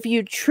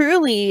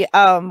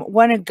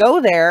want to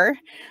go there,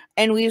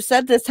 and we've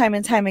said this time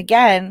and time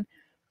again,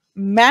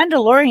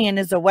 Mandalorian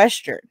is a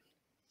Western.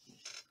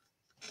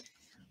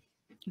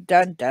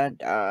 Dun dun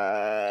dun.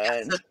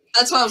 Yeah, so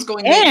that's why I was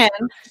going and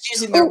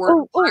using their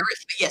word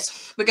virus. But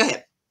yes, but go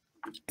ahead.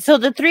 So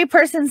the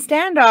 3-person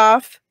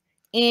standoff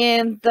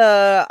in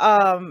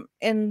the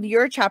in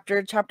your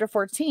chapter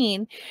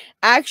 14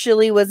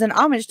 actually was an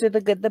homage to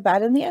the good, the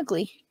bad, and the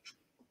ugly.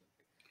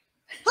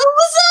 Who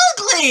was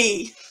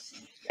ugly?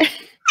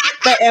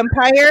 The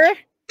Empire.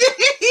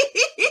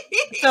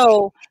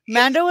 So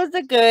Mando was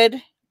the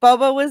good,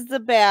 Boba was the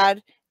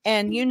bad,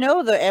 and you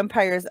know the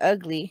Empire's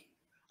ugly.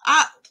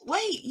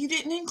 Wait, you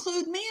didn't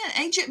include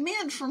Agent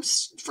Min from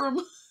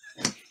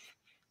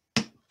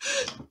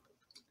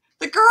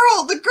the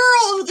girl,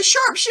 the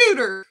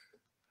sharpshooter.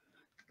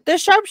 The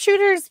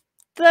sharpshooter's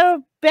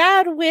the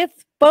bad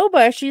with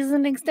Boba. She's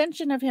an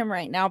extension of him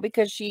right now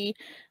because she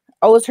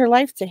owes her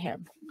life to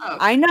him. Okay.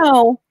 I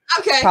know.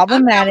 Okay.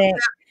 Problematic.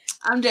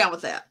 I'm down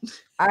with that.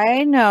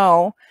 I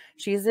know.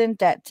 She's in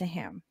debt to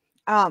him.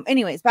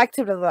 Anyways, back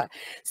to the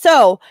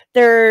so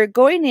they're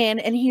going in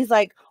and he's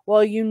like,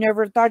 well, you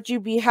never thought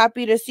you'd be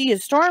happy to see a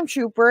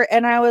stormtrooper.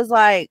 And I was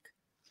like,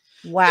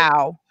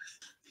 wow.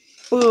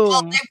 Boom.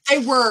 Well, they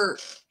were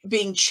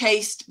being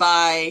chased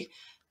by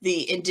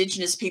the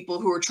indigenous people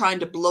who were trying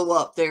to blow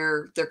up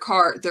their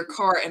car,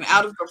 and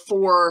out of the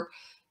 4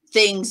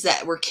 things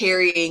that were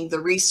carrying the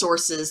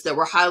resources that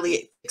were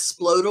highly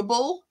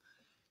explodable,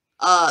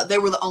 they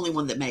were the only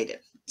one that made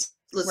it.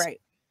 Let's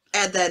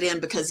add that in,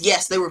 because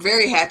yes, they were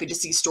very happy to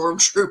see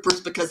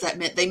stormtroopers because that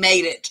meant they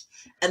made it,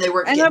 and they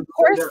weren't. And of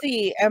course,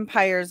 the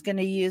Empire is going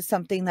to use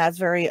something that's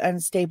very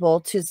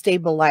unstable to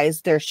stabilize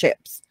their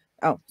ships.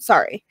 Oh,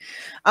 sorry.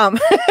 I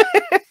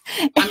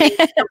mean,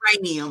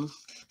 uranium.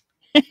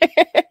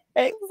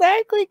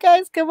 Exactly,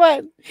 guys. Come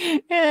on.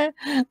 Yeah.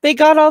 They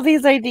got all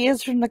these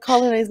ideas from the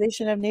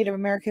colonization of Native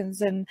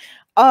Americans and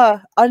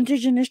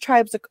indigenous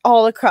tribes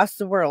all across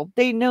the world.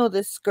 They know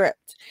this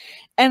script.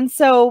 And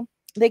so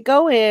they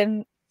go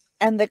in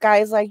and the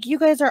guy's like, you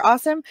guys are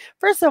awesome.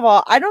 First of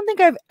all, I don't think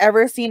I've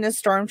ever seen a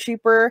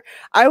stormtrooper.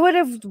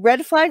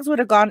 Red flags would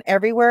have gone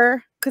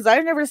everywhere because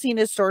I've never seen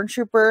a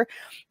stormtrooper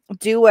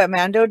do what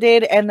Mando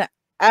did. And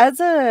as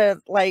a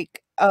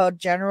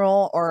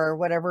general or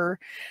whatever,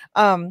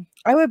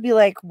 I would be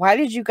like, why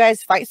did you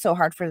guys fight so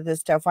hard for this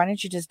stuff? Why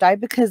didn't you just die?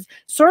 Because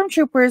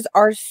stormtroopers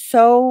are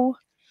so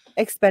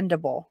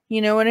expendable.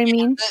 You know what I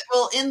mean?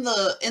 Well, in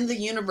the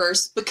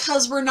universe,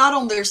 because we're not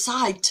on their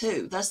side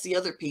too. That's the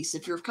other piece.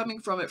 If you're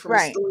coming from it from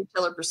a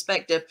storyteller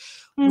perspective,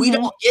 we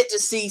don't get to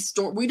see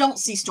we don't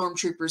see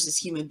stormtroopers as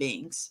human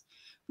beings.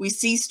 We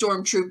see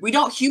stormtroopers. We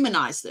don't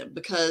humanize them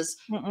because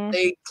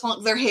they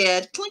clunk their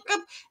head, clink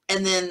up,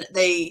 and then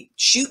they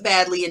shoot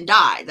badly and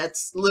die.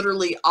 That's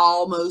literally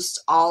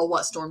almost all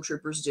what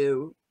stormtroopers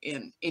do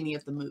in any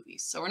of the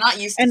movies. So we're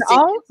not used to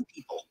seeing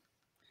people.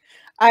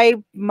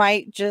 I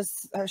might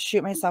just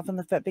shoot myself in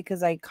the foot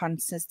because I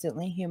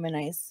consistently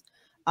humanize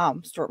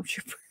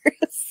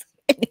stormtroopers.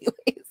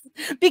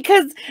 Anyways,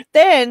 because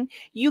then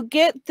you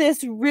get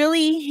this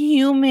really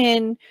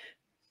human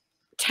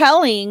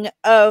telling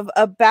of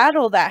a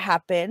battle that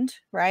happened,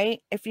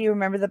 right? If you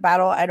remember the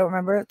battle, I don't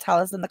remember, tell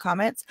us in the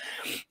comments.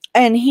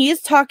 And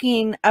he's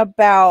talking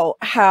about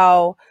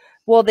how,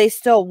 well, they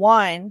still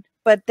won,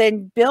 but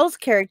then Bill's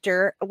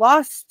character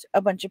lost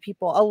a bunch of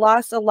people,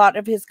 lost a lot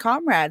of his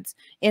comrades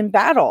in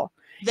battle.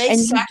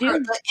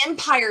 The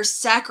Empire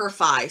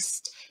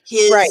sacrificed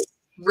his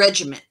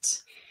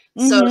regiment.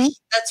 So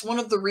that's one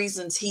of the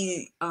reasons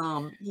he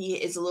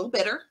is a little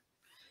bitter.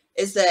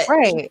 Is that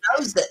he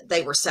knows that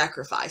they were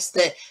sacrificed,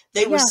 that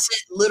they were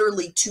sent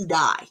literally to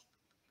die.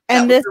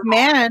 And this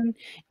man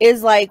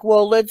is like,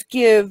 well, let's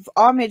give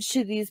homage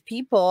to these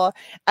people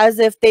as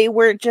if they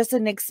weren't just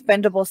an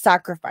expendable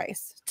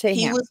sacrifice to him.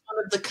 He was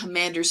one of the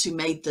commanders who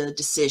made the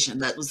decision.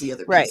 That was the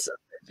other piece of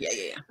it.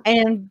 Yeah.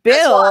 And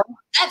Bill.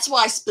 That's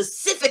why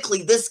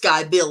specifically this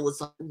guy, Bill,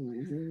 was like,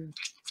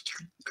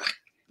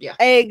 yeah.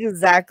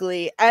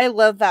 Exactly. I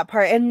love that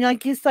part. And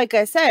like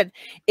I said,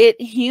 it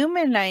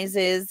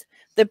humanizes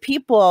the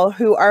people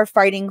who are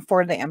fighting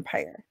for the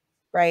Empire,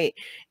 right?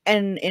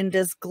 And in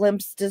this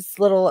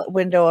little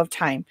window of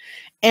time.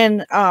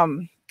 And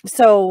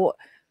so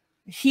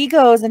he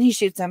goes and he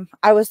shoots him.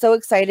 I was so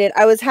excited.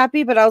 I was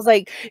happy, but I was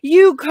like,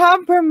 you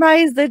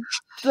compromised the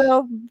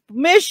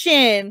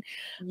mission.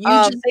 You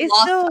just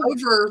lost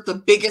over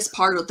the biggest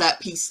part of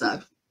that piece,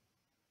 though.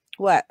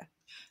 What?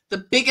 The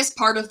biggest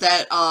part of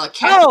that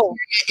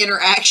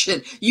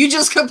interaction. You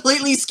just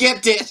completely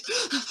skipped it.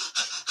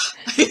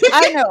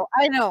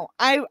 I know.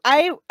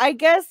 I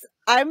guess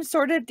I'm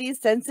sort of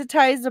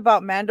desensitized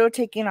about Mando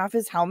taking off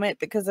his helmet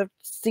because of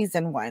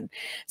season 1.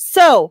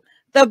 So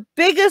the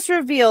biggest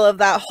reveal of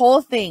that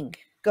whole thing.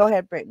 Go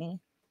ahead, Brittany.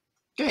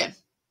 Go ahead.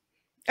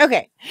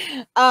 Okay.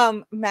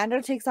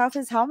 Mando takes off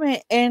his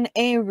helmet in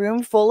a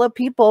room full of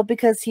people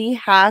because he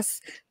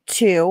has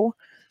to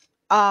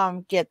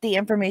get the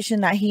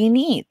information that he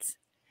needs.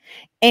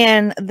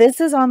 And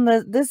this is on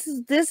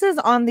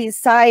the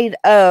side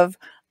of,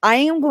 I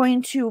am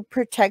going to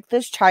protect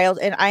this child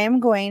and I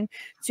am going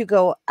to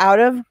go out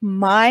of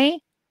my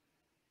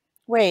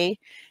way,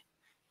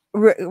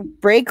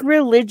 break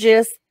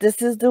religious,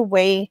 this is the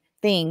way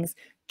things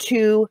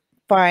to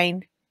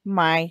find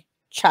my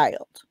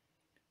child.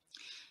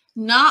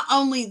 Not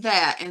only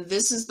that, and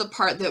this is the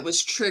part that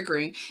was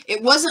triggering,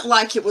 it wasn't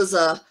like it was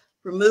a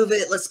remove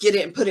it, let's get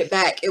it and put it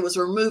back. It was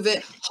remove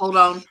it, hold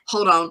on.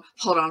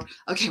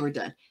 Okay, we're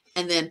done.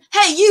 And then,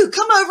 hey, you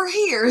come over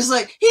here. It's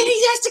like, and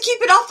he has to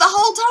keep it off the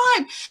whole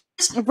time.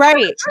 Right.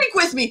 Drink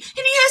with me. And he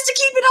has to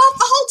keep it off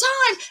the whole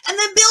time. And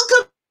then Bill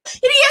comes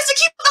and he has to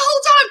keep it the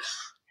whole time.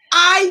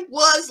 I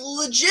was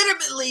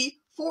legitimately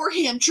for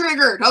him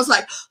triggered. I was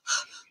like,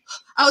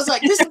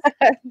 this is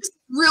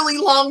really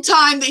long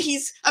time that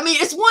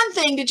it's one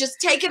thing to just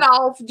take it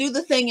off, do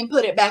the thing and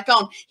put it back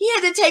on. He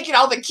had to take it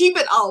off and keep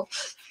it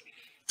off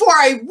for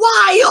a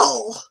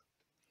while.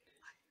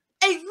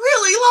 A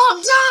really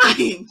long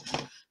time.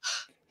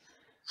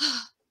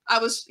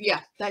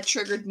 That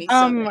triggered me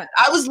so bad.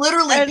 I was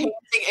literally panting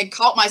and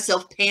caught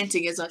myself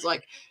panting as I was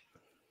like,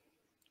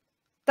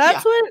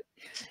 that's what.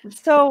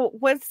 So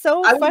what's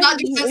so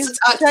funny is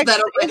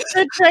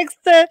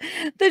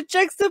the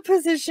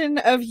juxtaposition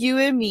of you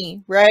and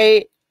me,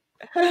 right?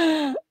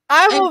 I'm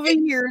over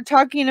here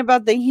talking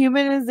about the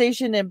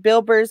humanization in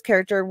Bill Burr's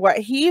character, what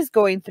he's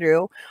going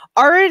through,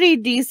 already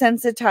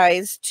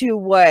desensitized to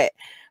what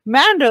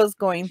Mando's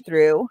going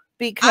through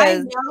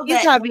because he's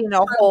having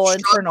a whole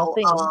internal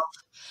thing.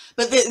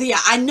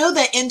 I know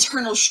that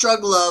internal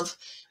struggle of,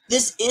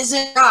 this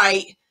isn't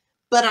right,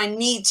 but I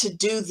need to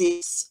do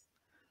this.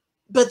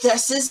 But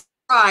this is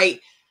right,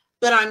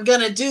 but I'm going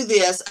to do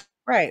this.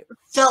 Right. I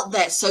felt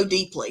that so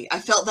deeply. I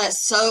felt that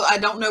so, I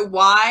don't know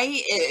why,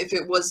 if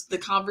it was the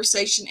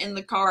conversation in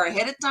the car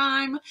ahead of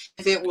time,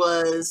 if it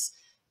was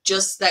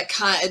just that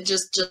kind of,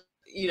 just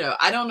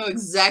I don't know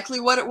exactly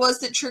what it was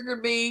that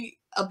triggered me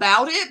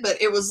about it,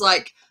 but it was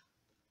like,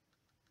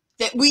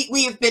 that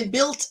we have been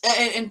built,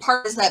 and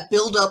part is that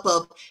buildup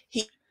of,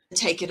 he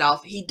doesn't take it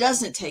off, he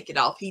doesn't take it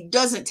off, he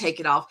doesn't take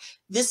it off,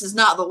 this is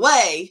not the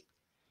way,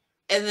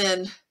 and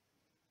then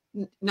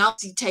not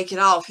to take it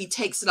off, he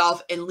takes it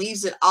off and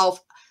leaves it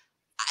off.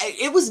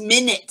 It was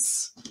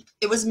minutes.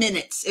 It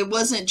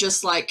wasn't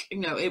just like,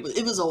 it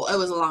was a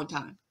long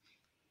time.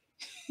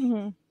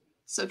 Mm-hmm.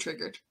 So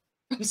triggered.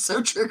 I'm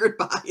so triggered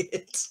by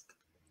it.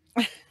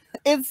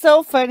 It's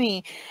so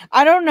funny.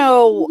 I don't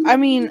know. I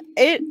mean,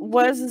 it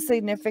was a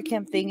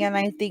significant thing, and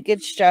I think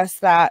it's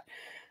just that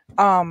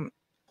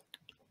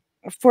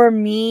for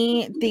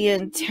me, the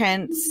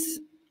intense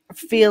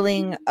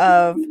feeling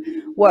of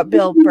what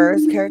Bill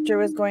Burr's character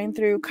was going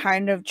through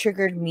kind of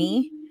triggered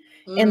me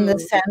in the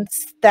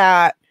sense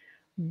that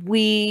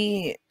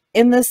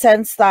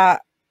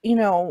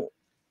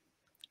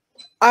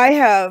I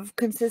have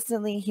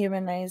consistently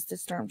humanized the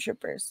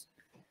stormtroopers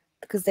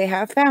because they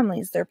have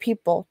families, they're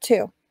people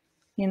too,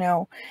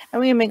 and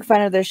we make fun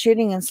of their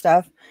shooting and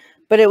stuff,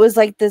 but it was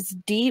like this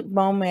deep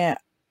moment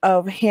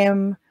of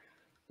him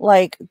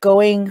like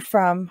going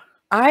from,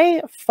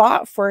 I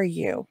fought for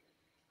you,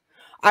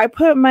 I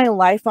put my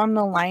life on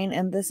the line,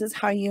 and this is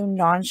how you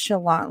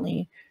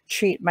nonchalantly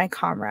treat my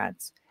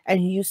comrades,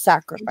 and you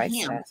sacrificed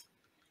it.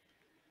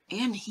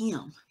 And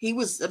him. He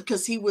was,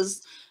 because he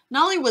was,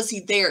 not only was he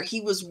there,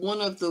 he was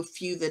one of the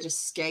few that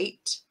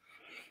escaped.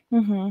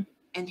 Mm-hmm.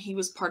 And he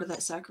was part of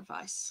that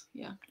sacrifice.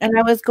 Yeah. And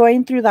I was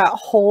going through that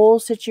whole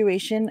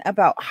situation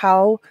about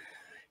how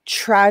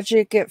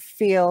tragic it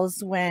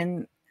feels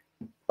when,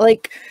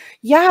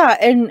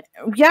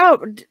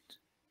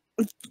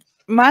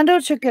 Mando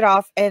took it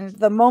off, and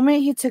the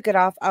moment he took it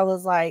off, I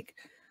was like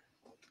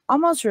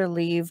almost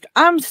relieved.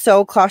 I'm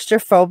so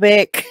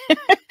claustrophobic.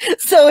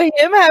 So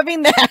him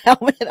having that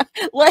helmet,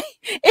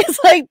 it's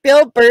like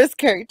Bill Burr's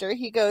character.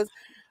 He goes,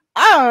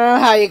 I don't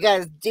know how you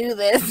guys do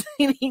this.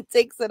 And he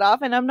takes it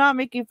off. And I'm not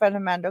making fun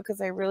of Mando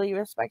because I really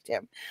respect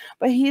him.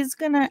 But he's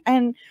gonna,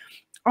 and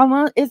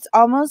it's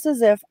almost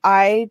as if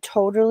I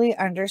totally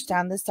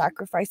understand the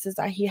sacrifices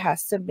that he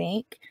has to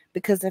make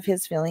because of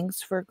his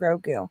feelings for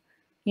Grogu.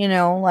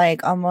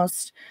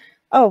 Almost,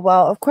 oh,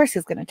 well, of course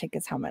he's going to take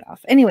his helmet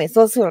off. Anyways,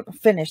 let's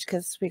finish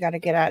because we got to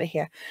get out of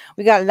here.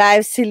 We got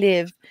lives to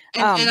live.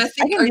 And I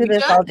think, I can do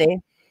this all day.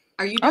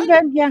 Are you done? I'm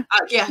done, yeah.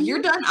 Yeah,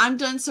 you're done. I'm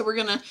done. So we're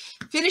going to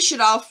finish it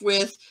off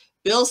with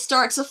Bill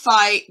starts a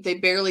fight. They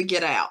barely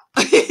get out.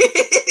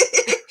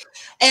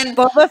 And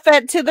Boba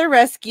Fett to the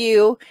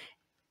rescue.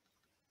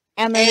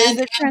 And then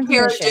there's a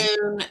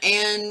transmission.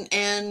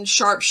 And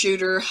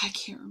Sharpshooter, I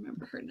can't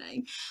remember her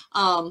name.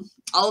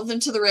 All of them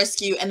to the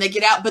rescue, and they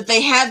get out, but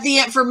they have the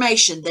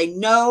information. They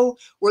know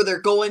where they're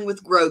going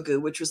with Grogu,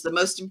 which was the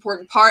most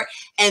important part.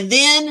 And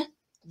then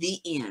the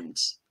end.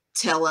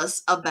 Tell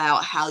us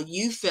about how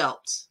you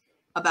felt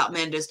about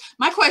Mando's.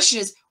 My question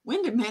is,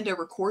 when did Mando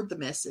record the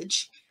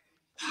message?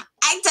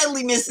 I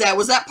totally missed that.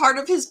 Was that part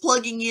of his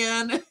plugging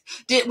in?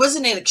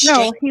 Wasn't it an No,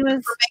 exchange he was.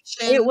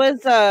 information?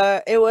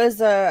 It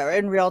was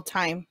in real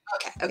time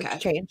Okay.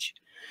 exchange.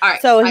 All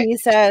right. So he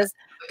says,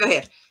 Go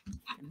ahead.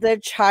 "The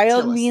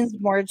child Tell us. means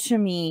more to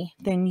me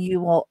than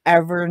you will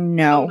ever Oh,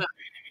 know." no.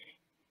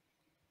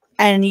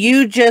 And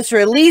you just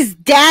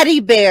released Daddy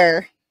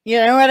Bear. You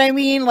know what I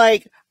mean?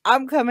 Like,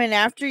 I'm coming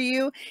after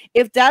you.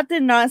 If that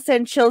did not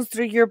send chills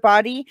through your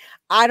body,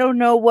 I don't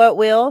know what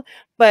will.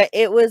 But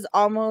it was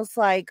almost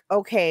like,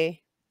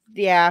 okay,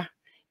 yeah,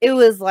 it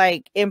was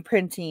like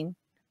imprinting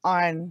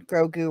on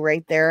Grogu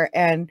right there.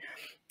 And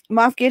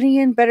Moff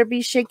Gideon better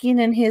be shaking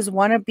in his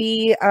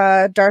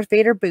wannabe Darth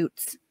Vader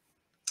boots.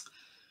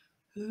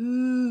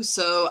 Ooh,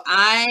 so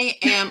I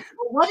am.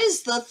 What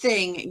is the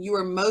thing you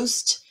are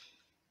most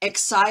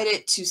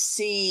excited to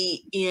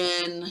see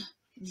in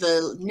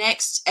the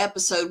next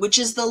episode, which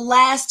is the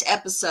last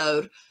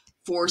episode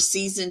for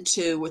season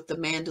 2 with the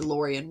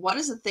Mandalorian? What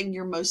is the thing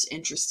you're most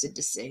interested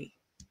to see?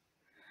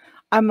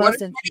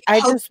 I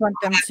just want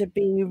them to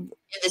be in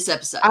this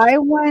episode. I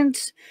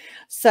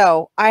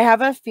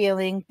have a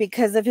feeling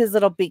because of his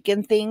little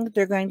beacon thing,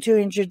 they're going to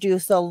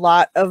introduce a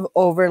lot of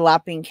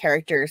overlapping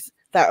characters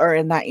that are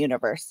in that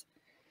universe.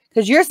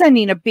 Because you're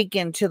sending a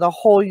beacon to the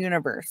whole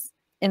universe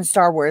in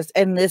Star Wars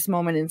in this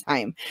moment in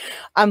time.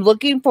 I'm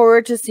looking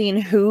forward to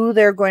seeing who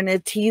they're going to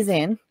tease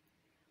in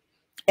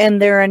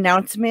and their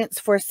announcements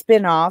for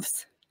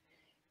spin-offs.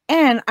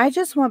 And I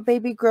just want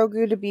baby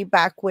Grogu to be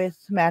back with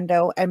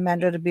Mando and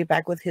Mando to be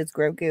back with his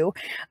Grogu.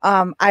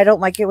 I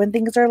don't like it when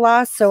things are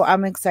lost, so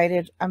I'm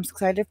excited. I'm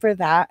excited for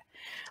that.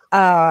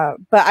 But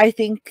I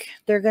think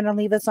they're going to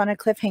leave us on a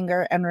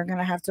cliffhanger and we're going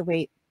to have to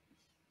wait.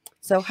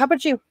 So how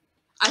about you?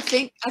 I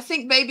think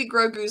baby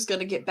Grogu is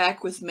going to get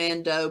back with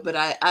Mando, but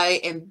I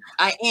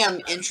am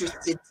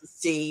interested to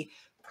see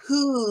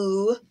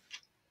who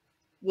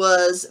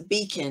was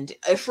beaconed.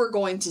 If we're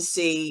going to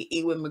see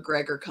Ewan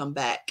McGregor come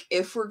back,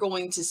 if we're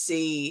going to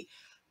see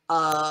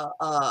I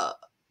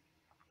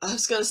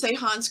was going to say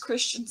Hans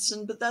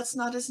Christensen, but that's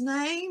not his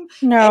name.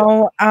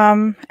 No,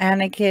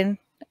 Anakin.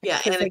 Yeah,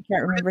 because I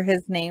can't remember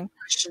his name.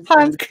 Christensen.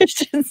 Hans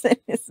Christensen.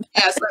 Yeah, it's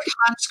like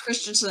Hans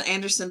Christensen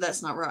Anderson.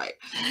 That's not right.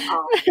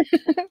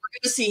 We're going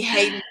to see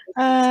Hayden.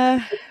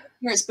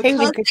 It's because Hayden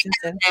they Christensen.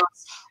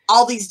 announced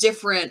all these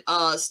different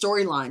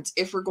storylines.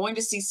 If we're going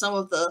to see some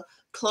of the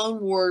Clone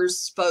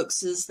Wars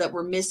folks that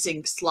were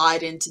missing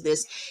slide into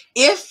this,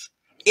 if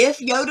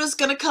Yoda's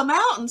going to come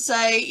out and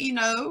say, you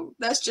know,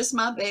 that's just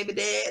my baby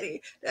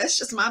daddy, that's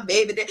just my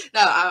baby daddy.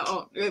 No, I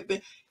don't,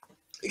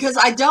 because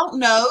I don't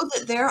know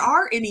that there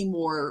are any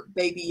more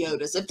baby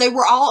Yodas. If they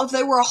were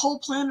a whole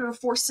planet of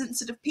Force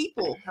sensitive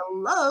people,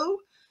 hello,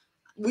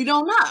 we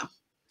don't know.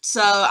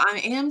 So I'm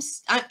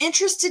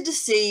interested to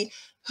see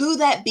who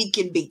that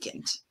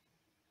beaconed.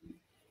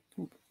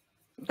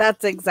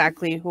 That's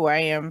exactly who I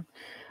am.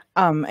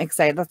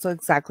 Excited. That's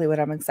exactly what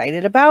I'm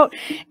excited about.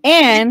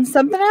 And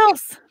something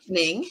else.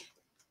 We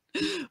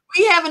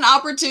have an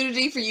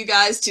opportunity for you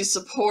guys to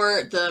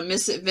support the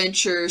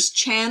Misadventures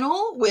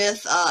channel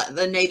with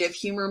the Native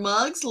Humor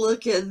mugs.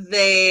 Look at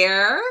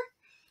there.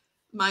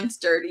 Mine's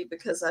dirty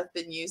because I've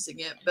been using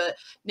it, but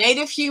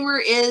Native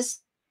Humor is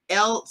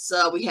else.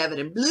 We have it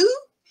in blue.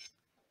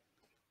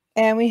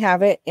 And we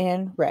have it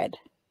in red.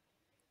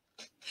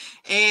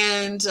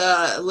 And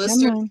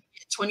listeners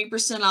get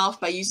 20%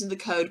 off by using the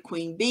code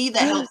Queen Bee.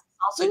 That helps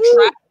also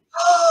track.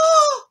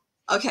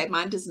 Okay,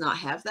 mine does not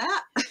have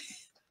that.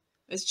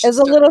 It's just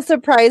a little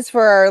surprise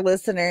for our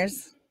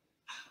listeners.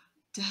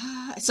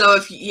 So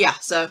you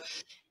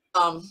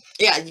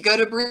go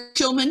to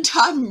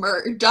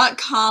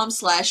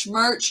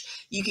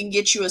bridgetillman.com/merch. You can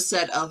get you a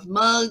set of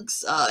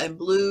mugs in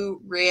blue,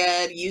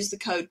 red. Use the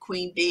code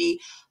Queen Bee.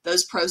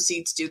 Those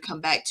proceeds do come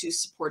back to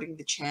supporting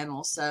the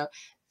channel. So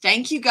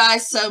thank you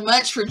guys so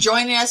much for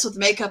joining us with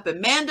Makeup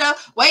and Mando.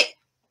 Wait,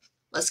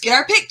 let's get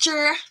our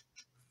picture.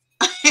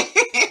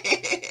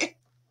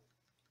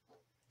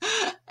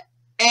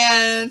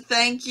 And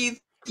thank you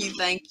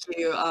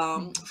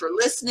for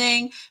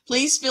listening.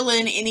 Please fill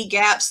in any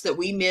gaps that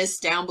we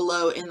missed down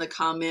below in the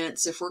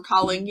comments. If we're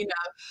calling,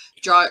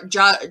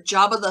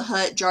 Jabba the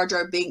Hutt, Jar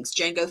Jar Binks,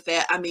 Jango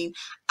Fett, I mean,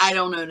 I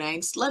don't know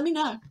names. Let me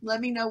know.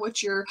 Let me know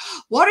what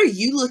are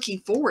you looking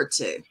forward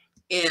to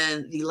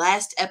in the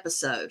last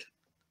episode?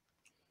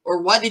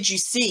 Or what did you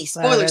see?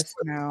 Spoilers.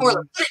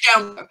 Spoiler. Put it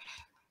down.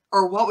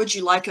 Or what would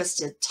you like us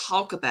to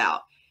talk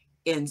about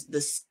in the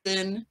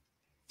season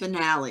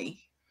finale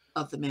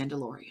of The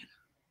Mandalorian?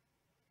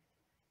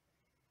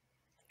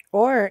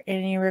 Or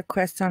any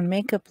requests on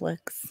makeup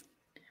looks.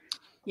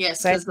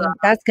 Yes, because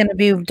that's going to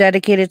be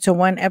dedicated to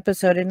one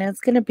episode, and it's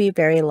going to be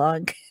very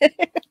long.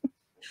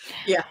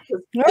 Yeah.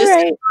 All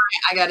right.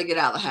 I got to get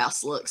out of the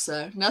house look.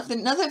 So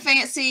nothing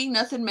fancy,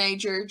 nothing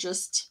major,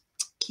 just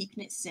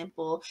keeping it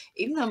simple.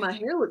 Even though my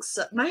hair looks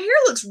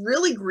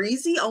really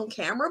greasy on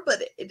camera,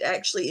 but it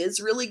actually is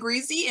really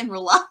greasy in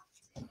real life.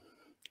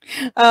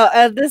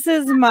 This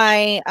is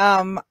my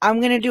I'm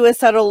gonna do a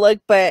subtle look,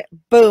 but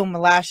boom,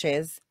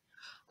 lashes.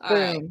 All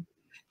right.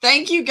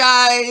 Thank you,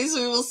 guys.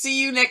 We will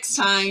see you next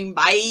time.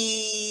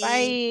 Bye.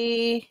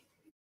 Bye.